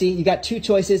right, Lexi, you got two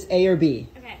choices, A or B.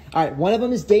 Okay. All right, one of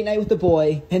them is date night with the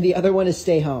boy, and the other one is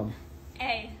stay home.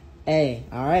 A. A.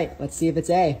 All right, let's see if it's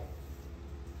A.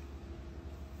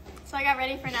 So I got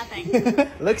ready for nothing.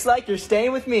 Looks like you're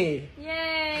staying with me.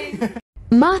 Yay!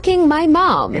 Mocking my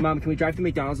mom. Hey, Mom, can we drive to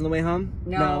McDonald's on the way home?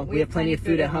 No, we have plenty of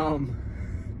food at home.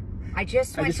 I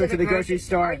just went to the grocery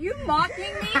store. Are you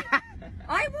mocking me?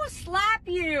 I will slap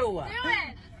you. Do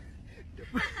it!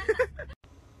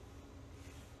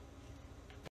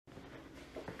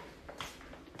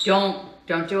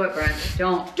 Don't do it, Brent.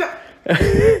 Don't.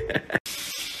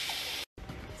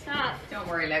 Stop. Don't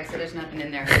worry, Lexa, there's nothing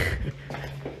in there.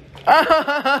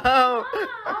 Oh!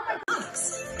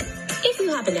 If you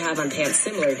happen to have on pants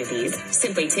similar to these,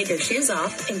 simply take your shoes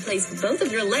off and place both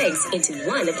of your legs into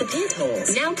one of the pant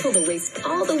holes. Now pull the waist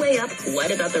all the way up. What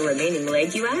about the remaining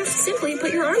leg, you ask? Simply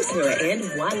put your arms through it and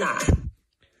voila.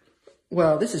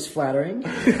 Well, this is flattering.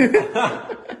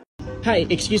 Hi,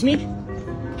 excuse me?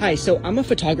 Hi, so I'm a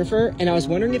photographer, and I was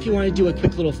wondering if you want to do a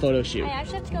quick little photo shoot. I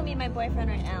actually have to go meet my boyfriend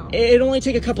right now. It'll only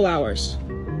take a couple hours.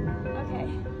 Okay.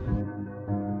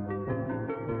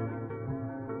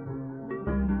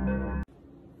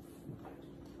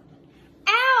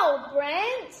 Ow,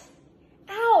 Brent!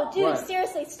 Ow, dude, What?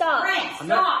 seriously, stop. Brent,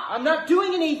 stop! I'm not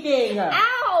doing anything!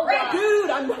 Ow! Brent. Dude,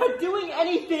 I'm not doing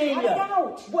anything!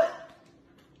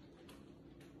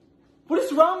 What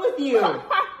is wrong with you?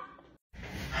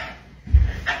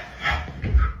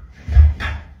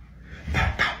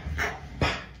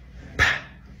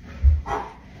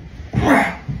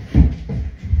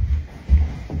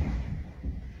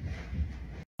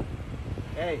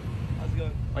 Hey, how's it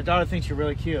going? My daughter thinks you're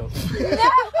really cute. Can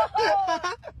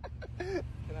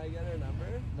I get her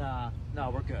number? No,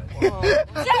 we're good.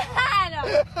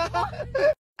 Dad!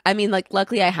 I mean, like,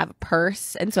 luckily I have a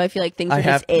purse, and so I feel like things I are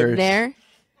just have in purse. there.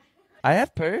 I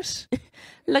have purse.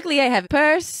 Luckily I have a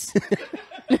purse.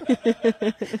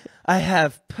 I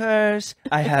have purse.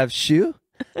 I have shoe.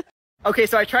 Okay,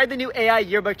 so I tried the new AI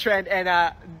yearbook trend, and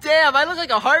damn, I look like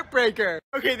a heartbreaker.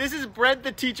 Okay, this is Brent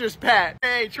the teacher's pet.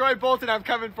 Hey, Troy Bolton, I'm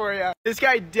coming for you. This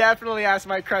guy definitely asked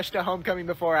my crush to homecoming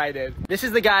before I did. This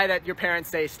is the guy that your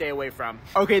parents say stay away from.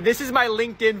 Okay, this is my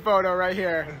LinkedIn photo right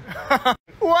here.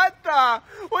 What the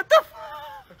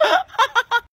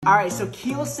All right, so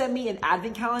Keel sent me an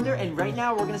advent calendar, and right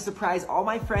now we're gonna surprise all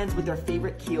my friends with their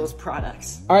favorite Keel's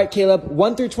products. All right, Caleb,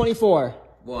 1 through 24.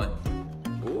 1.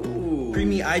 Ooh.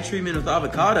 Creamy eye treatment with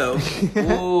avocado.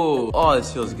 Ooh. Oh,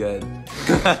 this feels good.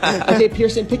 Okay,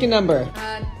 Pearson, pick a number.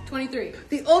 23.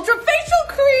 The Ultra Facial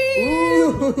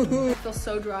Cream! Feels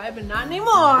so dry, but not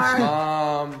anymore.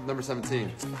 Number 17.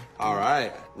 All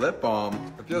right, lip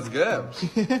balm. It feels good.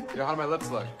 Yo, how do my lips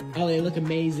look? Oh, they look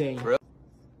amazing. Really?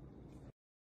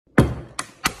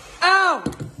 Ow!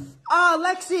 Ah,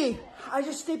 Lexi! I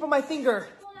just stapled my finger.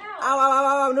 Ow, ow, ow,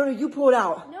 ow, ow. No, you pull it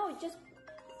out. No, just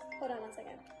hold on 1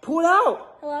 second. Pull it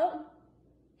out. Hello?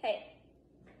 Hey.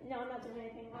 No, I'm not doing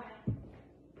anything. Why?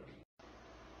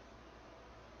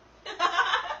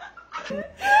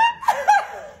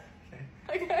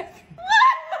 Okay.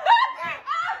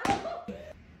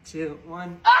 2,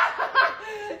 1.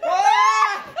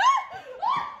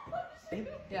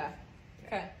 Yeah.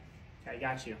 Okay. I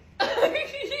got you.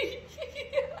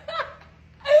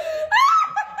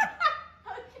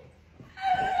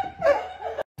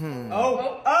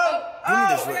 Oh! Give me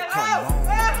this red, come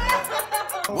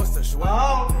on. What's the sweat?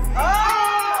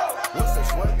 What's the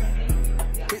sweat?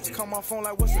 Bitch, come on phone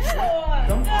like, what's the sweat?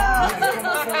 Come on. Nigga, come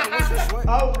on phone like, what's the sweat?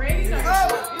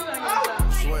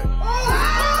 Sweat.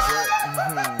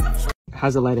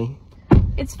 How's the lighting?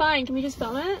 It's fine. Can we just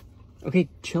film it? Okay,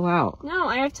 chill out. No,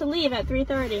 I have to leave at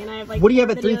 3:30 and I have like What do you have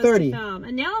at videos 3:30? to film.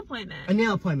 A nail appointment. A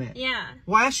nail appointment? Yeah.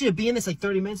 Well, I asked you to be in this like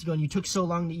 30 minutes ago and you took so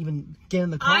long to even get in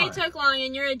the car. I took long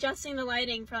and you're adjusting the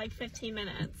lighting for like 15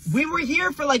 minutes. We were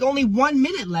here for like only 1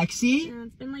 minute, Lexi. Yeah,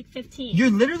 it's been like 15.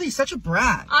 You're literally such a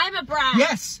brat. I'm a brat.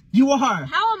 Yes, you are.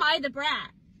 How am I the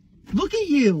brat? Look at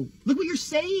you. Look what you're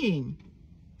saying.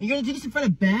 You're gonna do this in front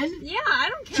of Ben? Yeah, I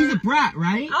don't care. She's a brat,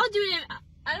 right? I'll do it.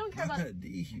 I don't care about it.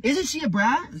 Isn't she a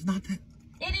brat? It's not that.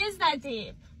 It is that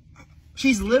deep.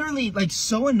 She's literally like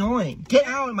so annoying. Get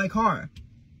out of my car.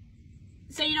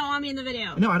 So you don't want me in the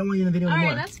video? No, I don't want you in the video anymore.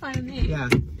 Alright, that's fine with me. Yeah.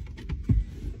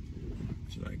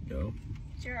 Should I go?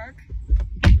 Jerk.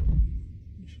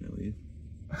 Should I leave?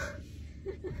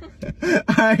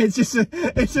 Alright, it's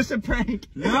just a prank.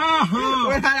 No!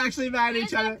 We're not actually mad at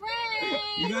each other.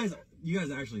 You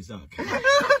guys actually suck.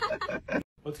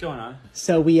 What's going on?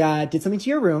 So we did something to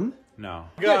your room. No.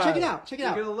 Yeah, check it out. Check it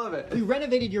out. You're gonna love it. We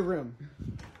renovated your room.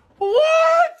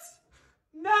 What?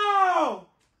 No!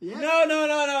 Yeah.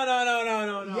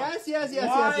 No. Yes.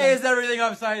 Why is everything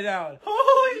upside down?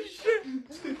 Holy shit!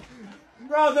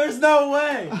 Bro, there's no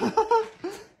way.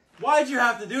 Why'd you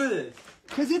have to do this?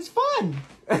 Because it's fun.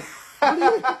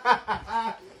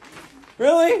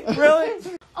 Really?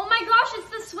 Oh my gosh, it's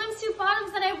the swimsuit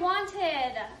bottoms that I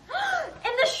wanted.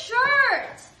 And the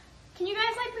shirt. Can you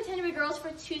guys like pretend to be girls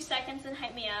for 2 seconds and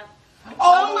hype me up?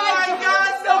 Oh my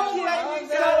god, so cute!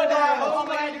 Oh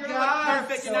my god,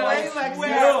 perfect. You know,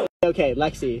 Lexi. Okay,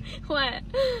 Lexi. What?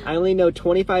 I only know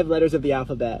 25 letters of the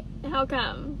alphabet. How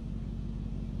come?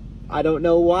 I don't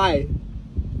know why.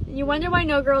 You wonder why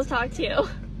no girls talk to you.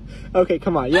 Okay,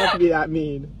 come on. You have to be that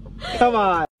mean. Come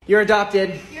on. You're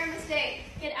adopted. You're a mistake.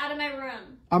 Get out of my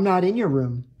room. I'm not in your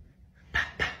room.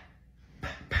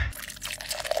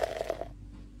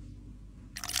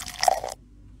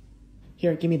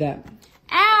 Here, give me that.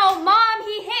 Ow, Mom,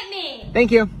 he hit me.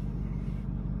 Thank you.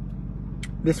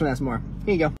 This one has more.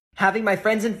 Here you go. Having my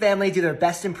friends and family do their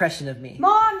best impression of me.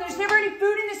 Mom, there's never any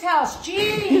food in this house.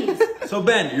 Jeez. So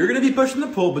Ben, you're gonna be pushing the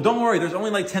pool, but don't worry, there's only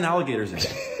like 10 alligators in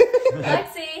it.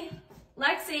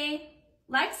 Lexi.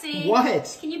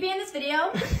 What? Can you be in this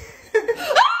video?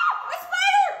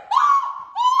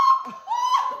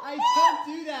 I can't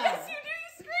do that. Yes, you do. You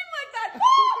scream like that.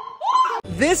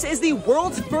 This is the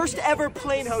world's first ever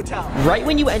plane hotel. Right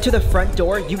when you enter the front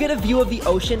door, you get a view of the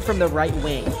ocean from the right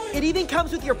wing. It even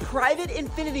comes with your private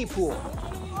infinity pool.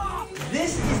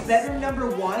 This is bedroom number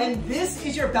 1, and this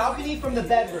is your balcony from the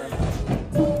bedroom.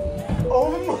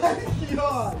 Oh my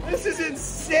god, this is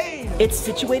insane! It's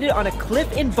situated on a cliff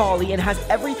in Bali and has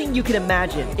everything you can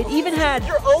imagine. It even had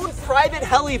your own private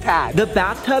helipad. The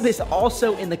bathtub is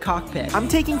also in the cockpit. I'm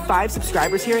taking 5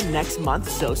 subscribers here next month,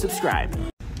 so subscribe.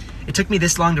 It took me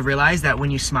this long to realize that when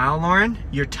you smile, Lauren,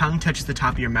 your tongue touches the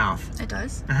top of your mouth. It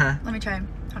does? Uh-huh. Let me try.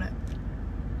 Hold it.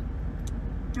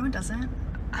 No, it doesn't.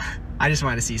 I just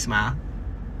wanted to see you smile.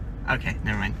 Okay,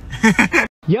 never mind.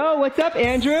 Yo, what's up,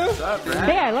 Andrew? What's up, Brent?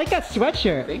 Hey, I like that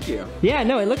sweatshirt. Thank you. Yeah,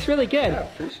 no, it looks really good. Yeah,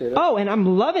 appreciate it. Oh, and I'm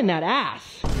loving that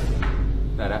ass.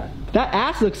 That ass. That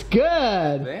ass looks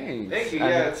good. Thanks. Thank you.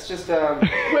 Yeah, it's just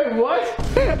Wait, what?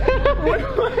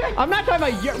 I'm not talking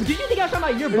about your. Did you think I was talking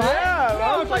about your butt? Yeah,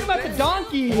 no, I'm talking about the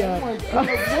donkey. Oh my god, what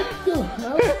the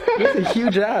hell? That's a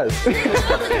huge ass.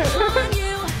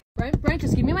 Brent,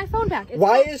 just give me my phone back.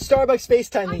 Why is Starbucks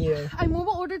FaceTiming you? I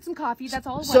mobile ordered some coffee. That's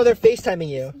all it was. So they're FaceTiming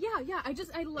you? Yeah. I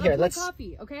love Here, my let's-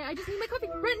 coffee. Okay, I just need my coffee.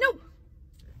 Brent, no.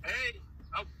 Hey.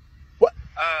 Oh. What?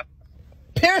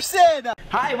 Paris. person!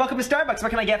 Hi, welcome to Starbucks. What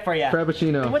can I get for you?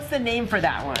 Frappuccino. And what's the name for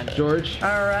that one? George.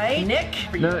 All right. Nick?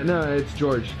 No, it's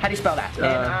George. How do you spell that?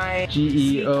 N-I...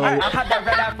 G-E-O. All right, I'll have that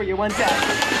read out for you. One sec.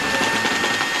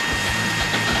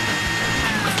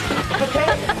 Okay.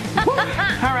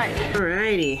 All right.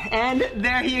 Alrighty. And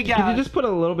there you go. Could you just put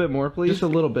a little bit more, please? Just a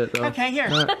little bit, though. Okay, here.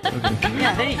 Okay.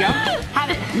 Yeah, there you go.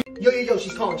 Have it. Yo,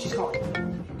 she's calling.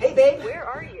 Hey, babe. Where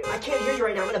are you? I can't hear you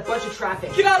right now. I'm in a bunch of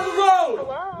traffic. Get out of the road!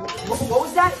 Hello? What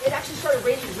was that? It actually started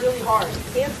raining really hard.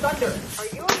 And thunder. Are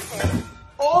you okay?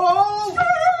 Oh!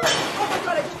 Oh my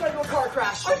god, I just got into a car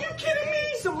crash. Are you kidding me?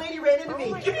 Some lady ran into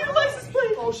me. Give me your license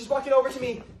plate. Oh, she's walking over to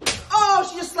me. Oh,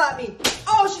 she just slapped me.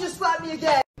 Oh, she just slapped me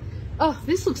again. Oh,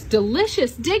 this looks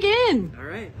delicious. Dig in. All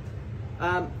right.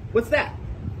 What's that?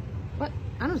 What?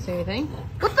 I don't say anything.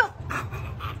 What the?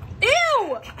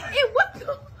 Ew! Ew, what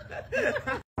the?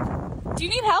 Do you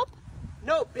need help?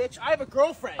 No, bitch. I have a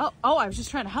girlfriend. Oh, I was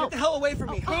just trying to help. Get the hell away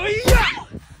from me. Oh, yeah!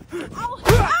 Ow!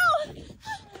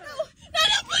 No,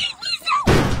 please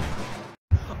no!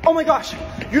 Oh my gosh.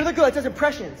 You're the girl that does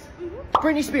impressions.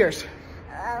 Britney Spears.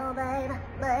 Oh, baby.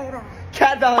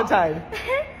 Cat Valentine.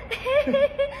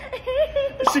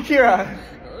 Shakira.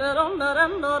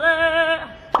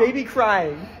 Baby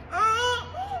crying.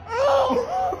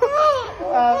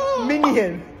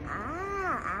 Minion.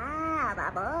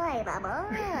 Bye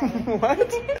boy.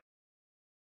 What?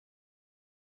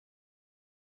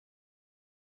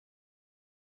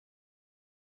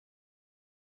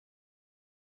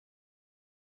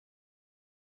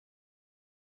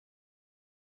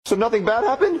 So nothing bad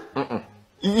happened?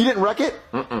 You didn't wreck it?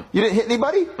 You didn't hit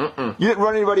anybody? You didn't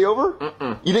run anybody over?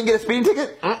 You didn't get a speeding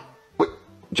ticket? Wait,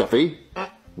 Jeffy,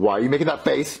 why are you making that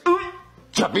face?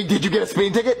 Jeffy, did you get a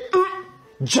speeding ticket?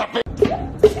 Jeffy!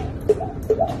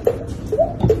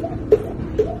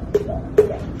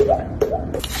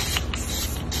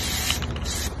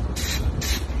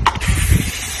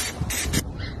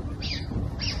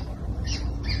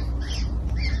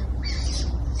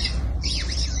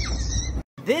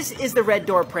 This is the red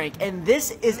door prank, and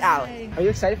this is Allie. Are you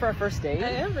excited for our first date? I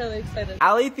am really excited.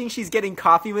 Allie thinks she's getting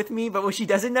coffee with me, but what she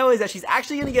doesn't know is that she's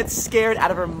actually gonna get scared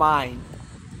out of her mind.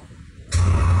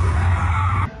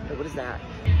 Wait, what is that?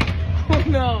 Oh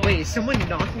no. Wait, is someone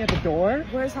knocking at the door?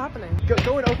 What is happening?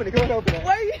 Go and open it,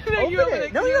 Why are you doing it? Open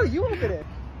it. No, you open it.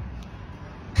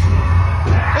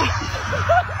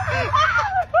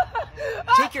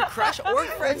 Take your crush or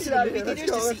friends to the movie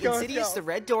theaters to see Insidious: The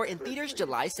Red Door in theaters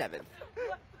July 7th.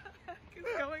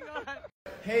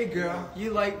 Hey girl, you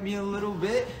like me a little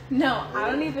bit? No, I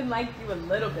don't even like you a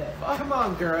little bit. Oh, come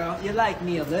on, girl. You like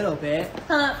me a little bit.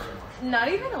 Not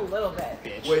even a little bit.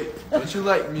 Bitch. Wait, don't you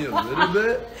like me a little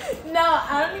bit? No,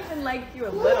 I don't even like you a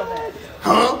little bit.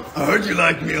 Huh? I heard you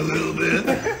like me a little bit.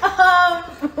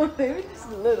 Maybe just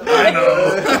a little bit. I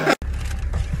know.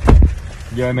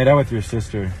 Yeah, I made out with your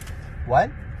sister. What?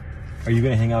 Are you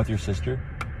gonna hang out with your sister?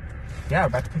 Yeah, I'm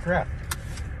about to pick her up.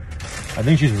 I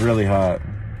think she's really hot.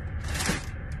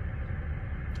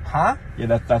 Huh?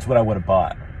 Yeah, that's what I would have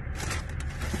bought.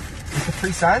 The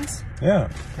Capri Suns? Yeah.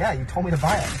 Yeah, you told me to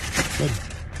buy them. Good.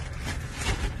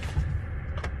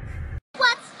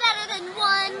 What's better than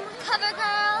one cover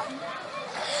girl?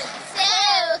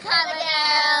 Two cover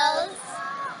girls.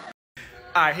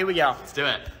 Alright, here we go. Let's do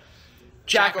it.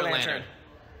 Jack-o'-lantern.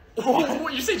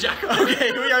 What? You say jack?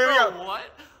 Okay, here we go. What?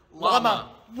 Llama.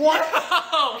 What?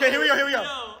 Okay, here we go.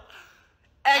 No.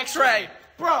 X-ray.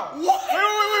 Bro. What?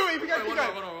 Wait. We gotta keep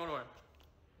going. One more.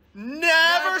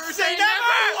 Never say never.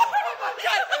 Oh my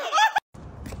God.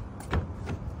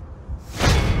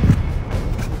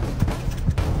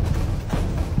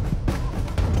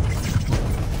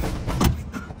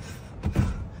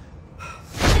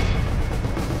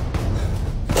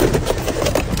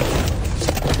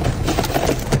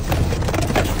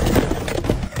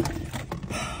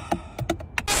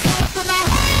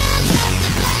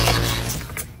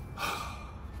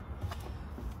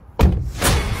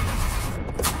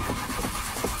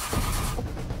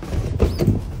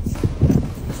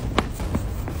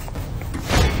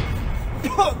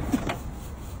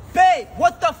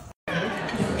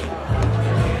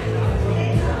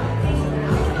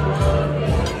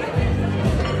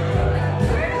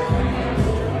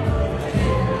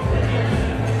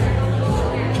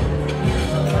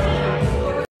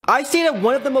 I stayed at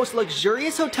one of the most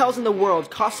luxurious hotels in the world,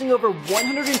 costing over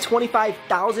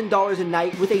 $125,000 a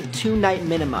night with a 2-night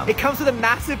minimum. It comes with a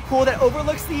massive pool that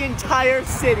overlooks the entire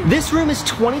city. This room is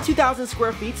 22,000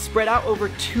 square feet spread out over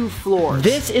 2 floors.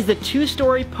 This is the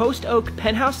 2-story Post Oak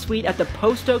penthouse suite at the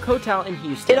Post Oak Hotel in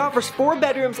Houston. It offers 4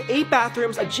 bedrooms, 8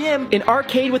 bathrooms, a gym, an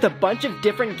arcade with a bunch of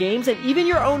different games, and even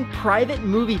your own private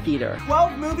movie theater.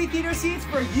 12 movie theater seats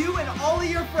for you and all of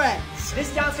your friends.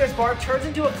 This downstairs bar turns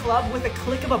into a club with a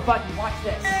click of a button. Watch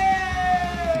this.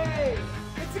 Hey!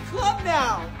 It's a club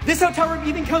now! This hotel room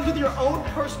even comes with your own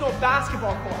personal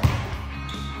basketball court,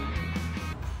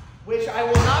 which I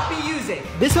will not be using.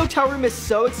 This hotel room is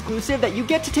so exclusive that you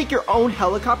get to take your own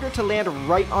helicopter to land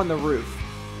right on the roof.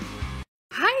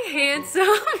 Hi, handsome.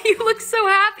 You look so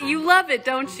happy. You love it,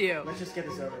 don't you? Let's just get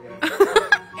this over with.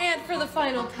 And for the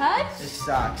final touch? This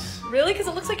sucks. Really? Because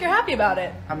it looks like you're happy about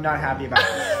it. I'm not happy about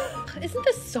it. Isn't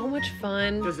this so much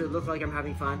fun? Does it look like I'm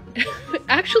having fun?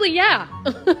 Actually, yeah.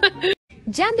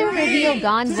 Gender reveal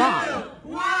gone wrong.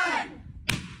 1.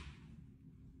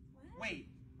 Wait,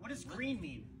 what does green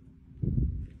mean?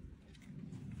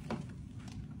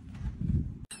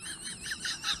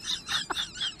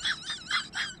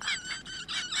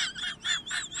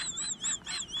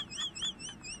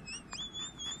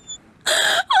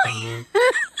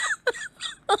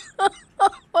 Oh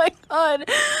my god.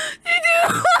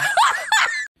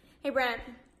 Hey Brent.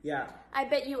 Yeah. I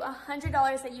bet you $100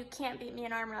 that you can't beat me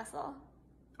in arm wrestle.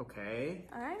 Okay.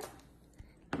 Alright.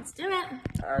 Let's do it.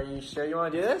 Are you sure you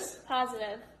want to do this?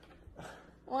 Positive.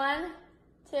 1,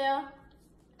 2,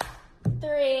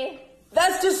 3.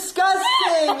 That's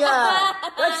disgusting!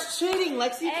 That's cheating,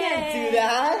 Lex. You can't do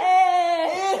that.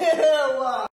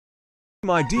 Ew.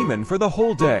 My demon for the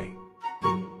whole day.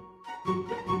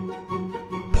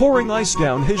 Pouring ice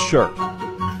down his shirt.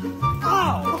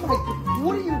 Ow!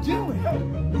 What are you doing?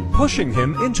 Pushing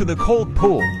him into the cold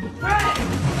pool.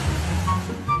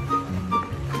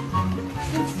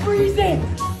 It's freezing!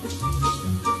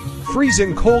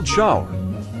 Freezing cold shower.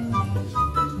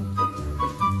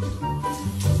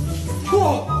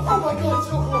 Whoa! Oh my god,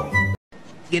 so cold!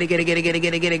 Get it, girl. Get it,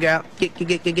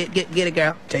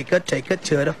 girl. Take her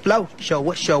to the flow.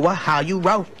 Show her how you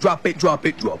roll. Drop it low.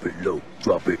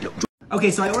 Drop it low. Okay,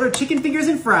 so I ordered chicken fingers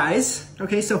and fries.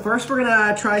 Okay, so first we're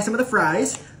gonna try some of the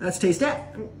fries. Let's taste it.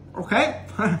 Okay,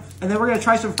 and then we're gonna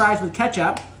try some fries with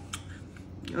ketchup.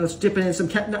 Let's dip it in some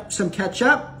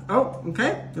ketchup. Oh,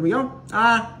 okay, there we go.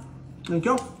 There we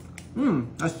go.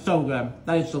 That's so good.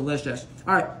 That is delicious.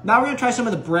 All right, now we're gonna try some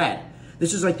of the bread.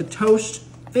 This is like the toast,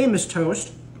 famous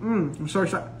toast. I'm so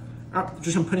excited.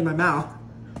 Just gonna put it in my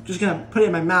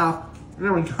mouth.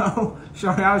 There we go.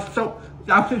 Sorry,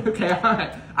 okay, all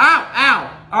right. Ow!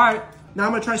 All right, now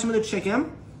I'm gonna try some of the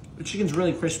chicken. The chicken's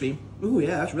really crispy. Ooh,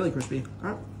 yeah, that's really crispy.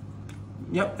 All right.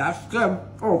 Yep, that's good.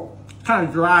 Oh, it's kind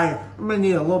of dry. I'm gonna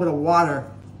need a little bit of water.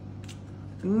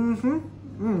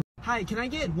 Hi, can I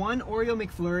get 1 Oreo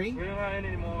McFlurry? We don't have any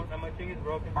anymore. My thing is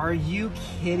broken. Are you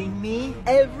kidding me?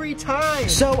 Every time!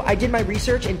 So I did my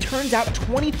research and turns out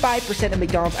 25% of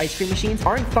McDonald's ice cream machines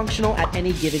aren't functional at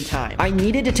any given time. I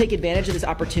needed to take advantage of this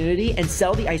opportunity and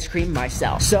sell the ice cream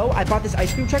myself. So I bought this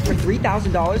ice cream truck for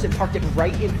 $3,000 and parked it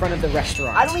right in front of the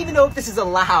restaurant. I don't even know if this is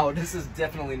allowed. This is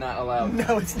definitely not allowed.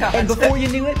 No, it's not. And before you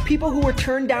knew it, people who were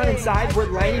turned down inside were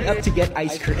lining up to get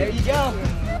ice cream. There you go.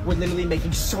 We're literally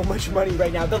making so much money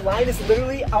right now. The line is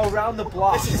literally around the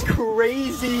block. This is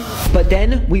crazy. But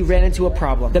then we ran into a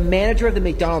problem. The manager of the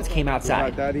McDonald's came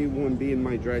outside. Daddy won't be in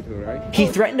my drive-thru, right? He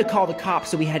threatened to call the cops,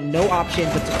 so we had no option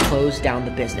but to close down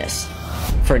the business.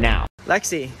 For now.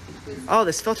 Lexi, oh,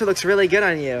 this filter looks really good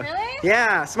on you. Really?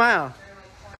 Yeah, smile.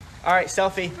 All right,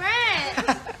 selfie.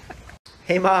 Brent!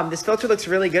 Hey, Mom, this filter looks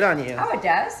really good on you. Oh, it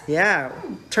does? Yeah,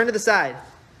 turn to the side.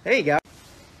 There you go.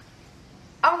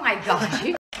 Oh my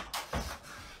God.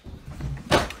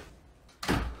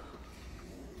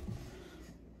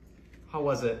 How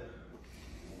was it?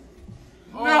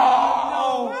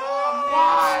 No!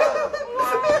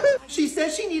 She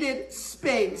said she needed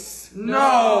space.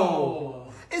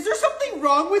 No! Is there something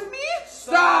wrong with me?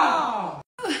 Stop!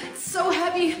 It's so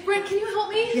heavy. Brent, can you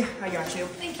help me? Yeah, I got you.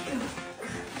 Thank you.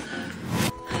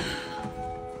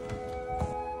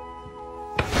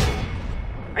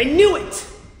 I knew it!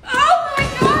 Oh my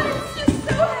god, it's just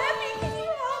so heavy. Can you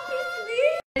help me,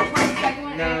 please?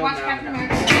 No.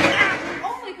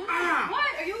 Oh my goodness.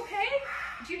 What? Are you okay?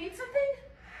 Do you need something?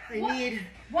 I need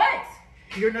What?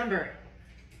 your number.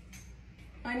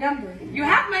 My number. You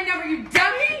have my number, you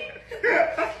dummy!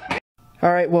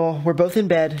 All right, well, we're both in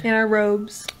bed. In our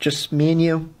robes. Just me and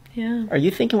you. Yeah. Are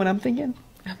you thinking what I'm thinking?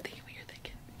 I'm thinking what you're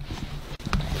thinking.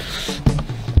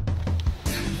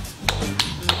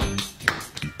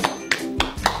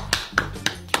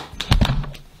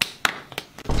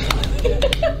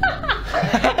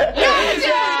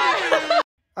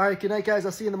 All right, good night, guys.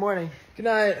 I'll see you in the morning. Good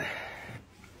night.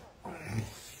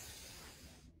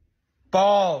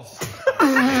 Balls.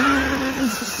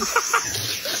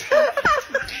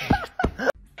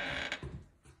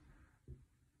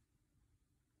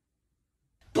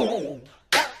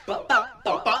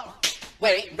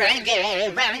 Wait, Brent,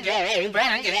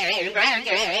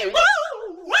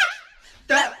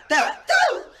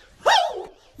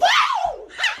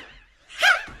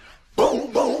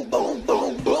 Boom, boom, boom,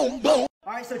 boom, boom, boom.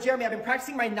 All right, so Jeremy, I've been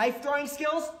practicing my knife throwing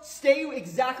skills. Stay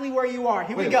exactly where you are.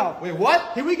 Here we go. Wait,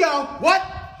 what? Here we go. What?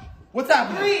 What's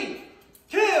happening?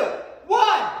 3, 2, 1.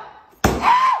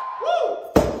 Ah!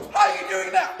 Woo! How are you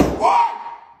doing that? What?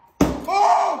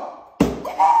 Oh!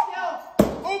 Oh!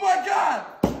 Oh my God!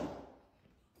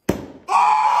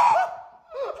 Oh!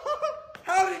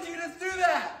 How did you just do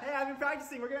that? Hey, I've been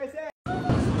practicing. What can I say?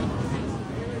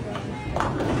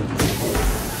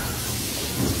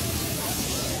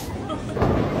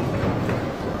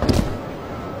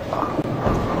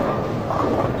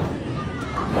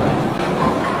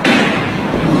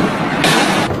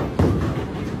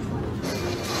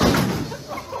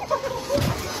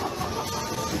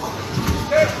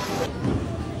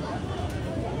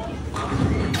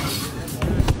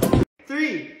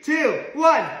 Three, two,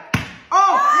 one.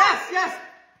 Oh, yes.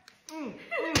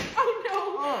 Oh no.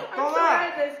 Don't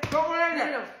land this. Don't land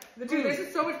No. Dude, this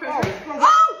is so much pressure. Oh,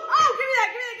 give me that.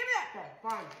 Okay,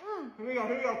 fine. Here we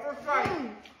go. First try.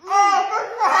 Oh,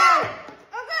 first try.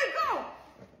 Okay, go.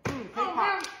 Oh,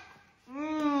 man.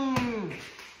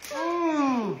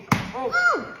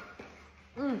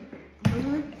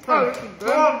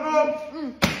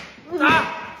 Stop.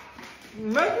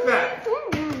 Make that.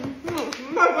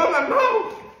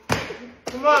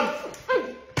 Come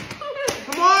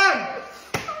on.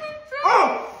 Oh.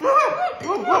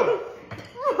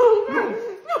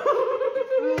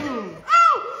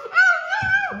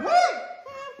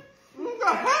 What the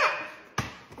heck?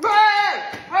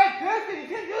 Hey, Kirsten, you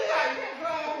can't do that. You can't go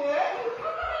over there.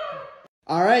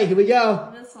 All right, here we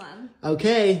go. This one.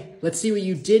 Okay, let's see what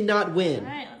you did not win.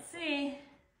 All right, let's see.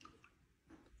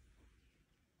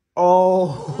 Oh.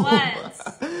 What?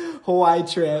 Hawaii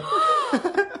trip.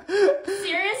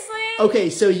 Seriously? Okay,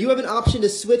 so you have an option to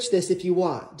switch this if you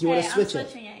want. Do you want to switch I'm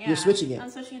switching it? Yeah. You're switching it. I'm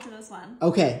switching it to this one.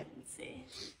 Okay. Let's see.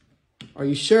 Are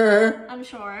you sure? I'm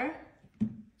sure.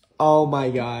 Oh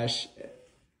my gosh.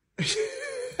 So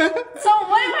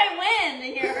what do I win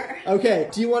here? Okay,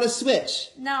 do you want to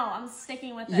switch? No, I'm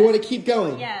sticking with it. You want to keep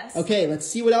going? Yes. Okay, let's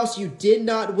see what else you did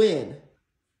not win.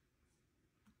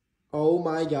 Oh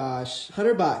my gosh.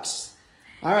 $100.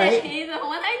 All right. Hey, the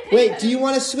one I picked. Wait, do you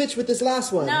want to switch with this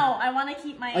last one? No, I want to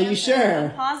keep my Are you answer. sure?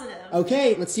 I'm positive.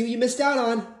 Okay, let's see what you missed out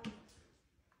on.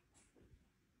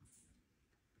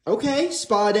 Okay,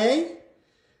 spa day.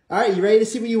 All right, you ready to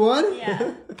see what you won?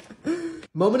 Yeah.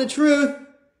 Moment of truth.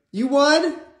 You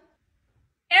won.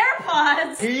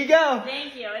 AirPods. Here you go.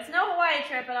 Thank you. It's no Hawaii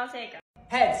trip, but I'll take them.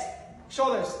 Heads,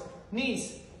 shoulders,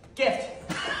 knees, gift.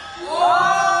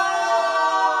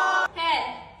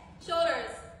 Head,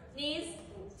 shoulders, knees,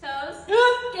 toes,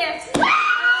 gift.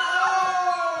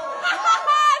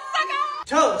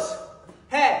 Toes,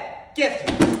 head, gift.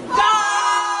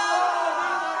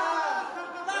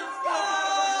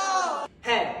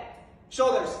 Head,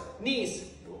 shoulders, knees,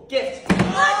 gift.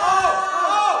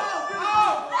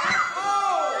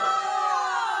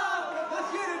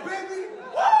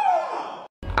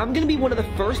 I'm gonna be one of the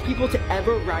first people to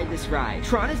ever ride this ride.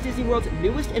 Tron is Disney World's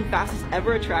newest and fastest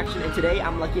ever attraction, and today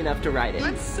I'm lucky enough to ride it.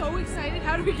 I'm so excited.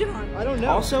 How do we get on? I don't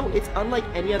know. Also, it's unlike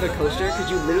any other coaster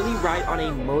because you literally ride on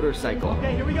a motorcycle.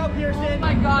 Okay, here we go, Pearson. Oh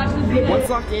my gosh, this is Once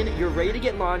locked in, you're ready to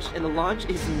get launched, and the launch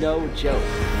is no joke.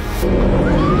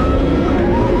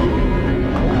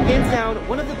 Hands down,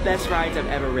 one of the best rides I've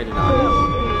ever ridden on.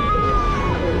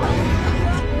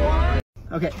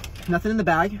 Okay, nothing in the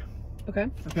bag. Okay.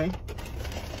 Okay.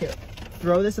 Here,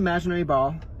 throw this imaginary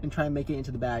ball and try and make it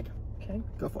into the bag. Okay.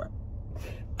 Go for it.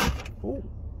 Oh.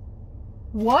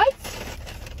 What?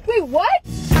 Wait, what?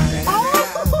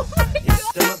 Oh my God.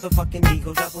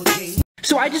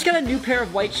 So I just got a new pair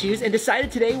of white shoes and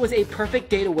decided today was a perfect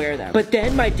day to wear them. But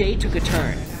then my day took a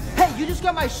turn. Hey, you just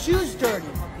got my shoes dirty.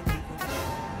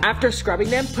 After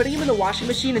scrubbing them, putting them in the washing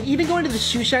machine, and even going to the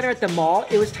shoe shiner at the mall,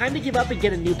 it was time to give up and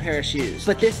get a new pair of shoes.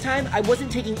 But this time, I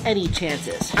wasn't taking any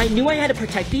chances. I knew I had to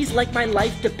protect these like my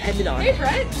life depended on it. Hey,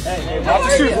 Brent. Hey,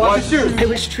 watch your shoes, watch your shoes. I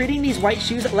was treating these white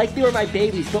shoes like they were my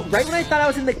babies, but right when I thought I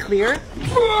was in the clear...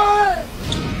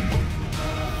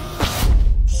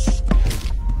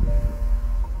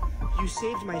 You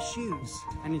saved my shoes.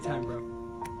 Anytime, bro.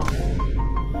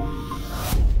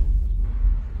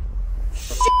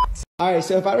 All right,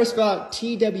 so if I were to spell out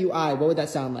T-W-I, what would that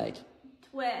sound like?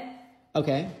 Twit.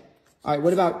 Okay. All right,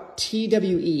 what about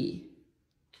T-W-E?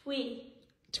 Twee.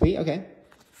 Tweet, okay.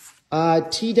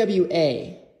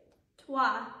 T-W-A?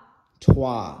 Twa.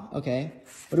 Twa, okay.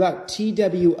 What about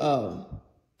T-W-O?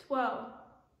 Two.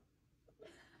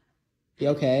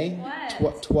 Okay.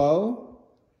 What? Two?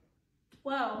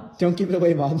 Whoa. Don't give it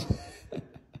away, Mom.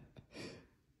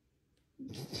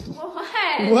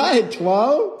 What?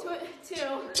 What? Two?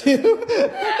 Two?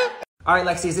 All right,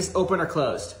 Lexi, is this open or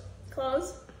closed?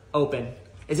 Closed. Open.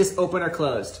 Is this open or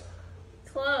closed?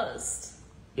 Closed.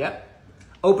 Yep.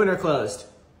 Open or closed?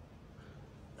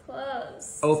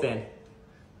 Closed. Open.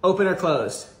 Open or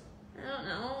closed? I don't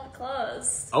know.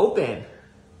 Closed. Open.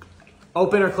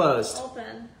 Open or closed?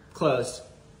 Open. Closed.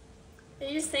 Are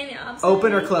you just saying the opposite?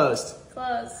 Open or closed?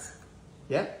 Closed.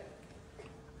 Yep.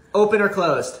 Open or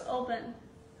closed? Open.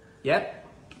 Yep.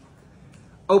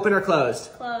 Open or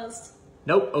closed? Closed.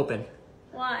 Nope, open.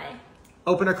 Why?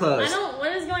 Open or closed? I don't.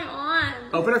 What is going on?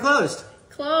 Open or closed?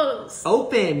 Closed.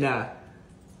 Open.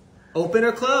 Open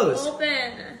or closed?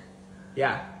 Open.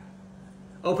 Yeah.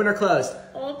 Open or closed?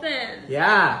 Open.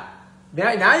 Yeah.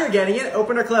 Now you're getting it.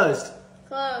 Open or closed?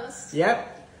 Closed.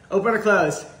 Yep. Open or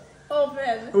closed?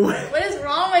 Open. What is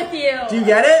wrong with you? Do you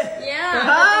get it?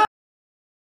 Yeah.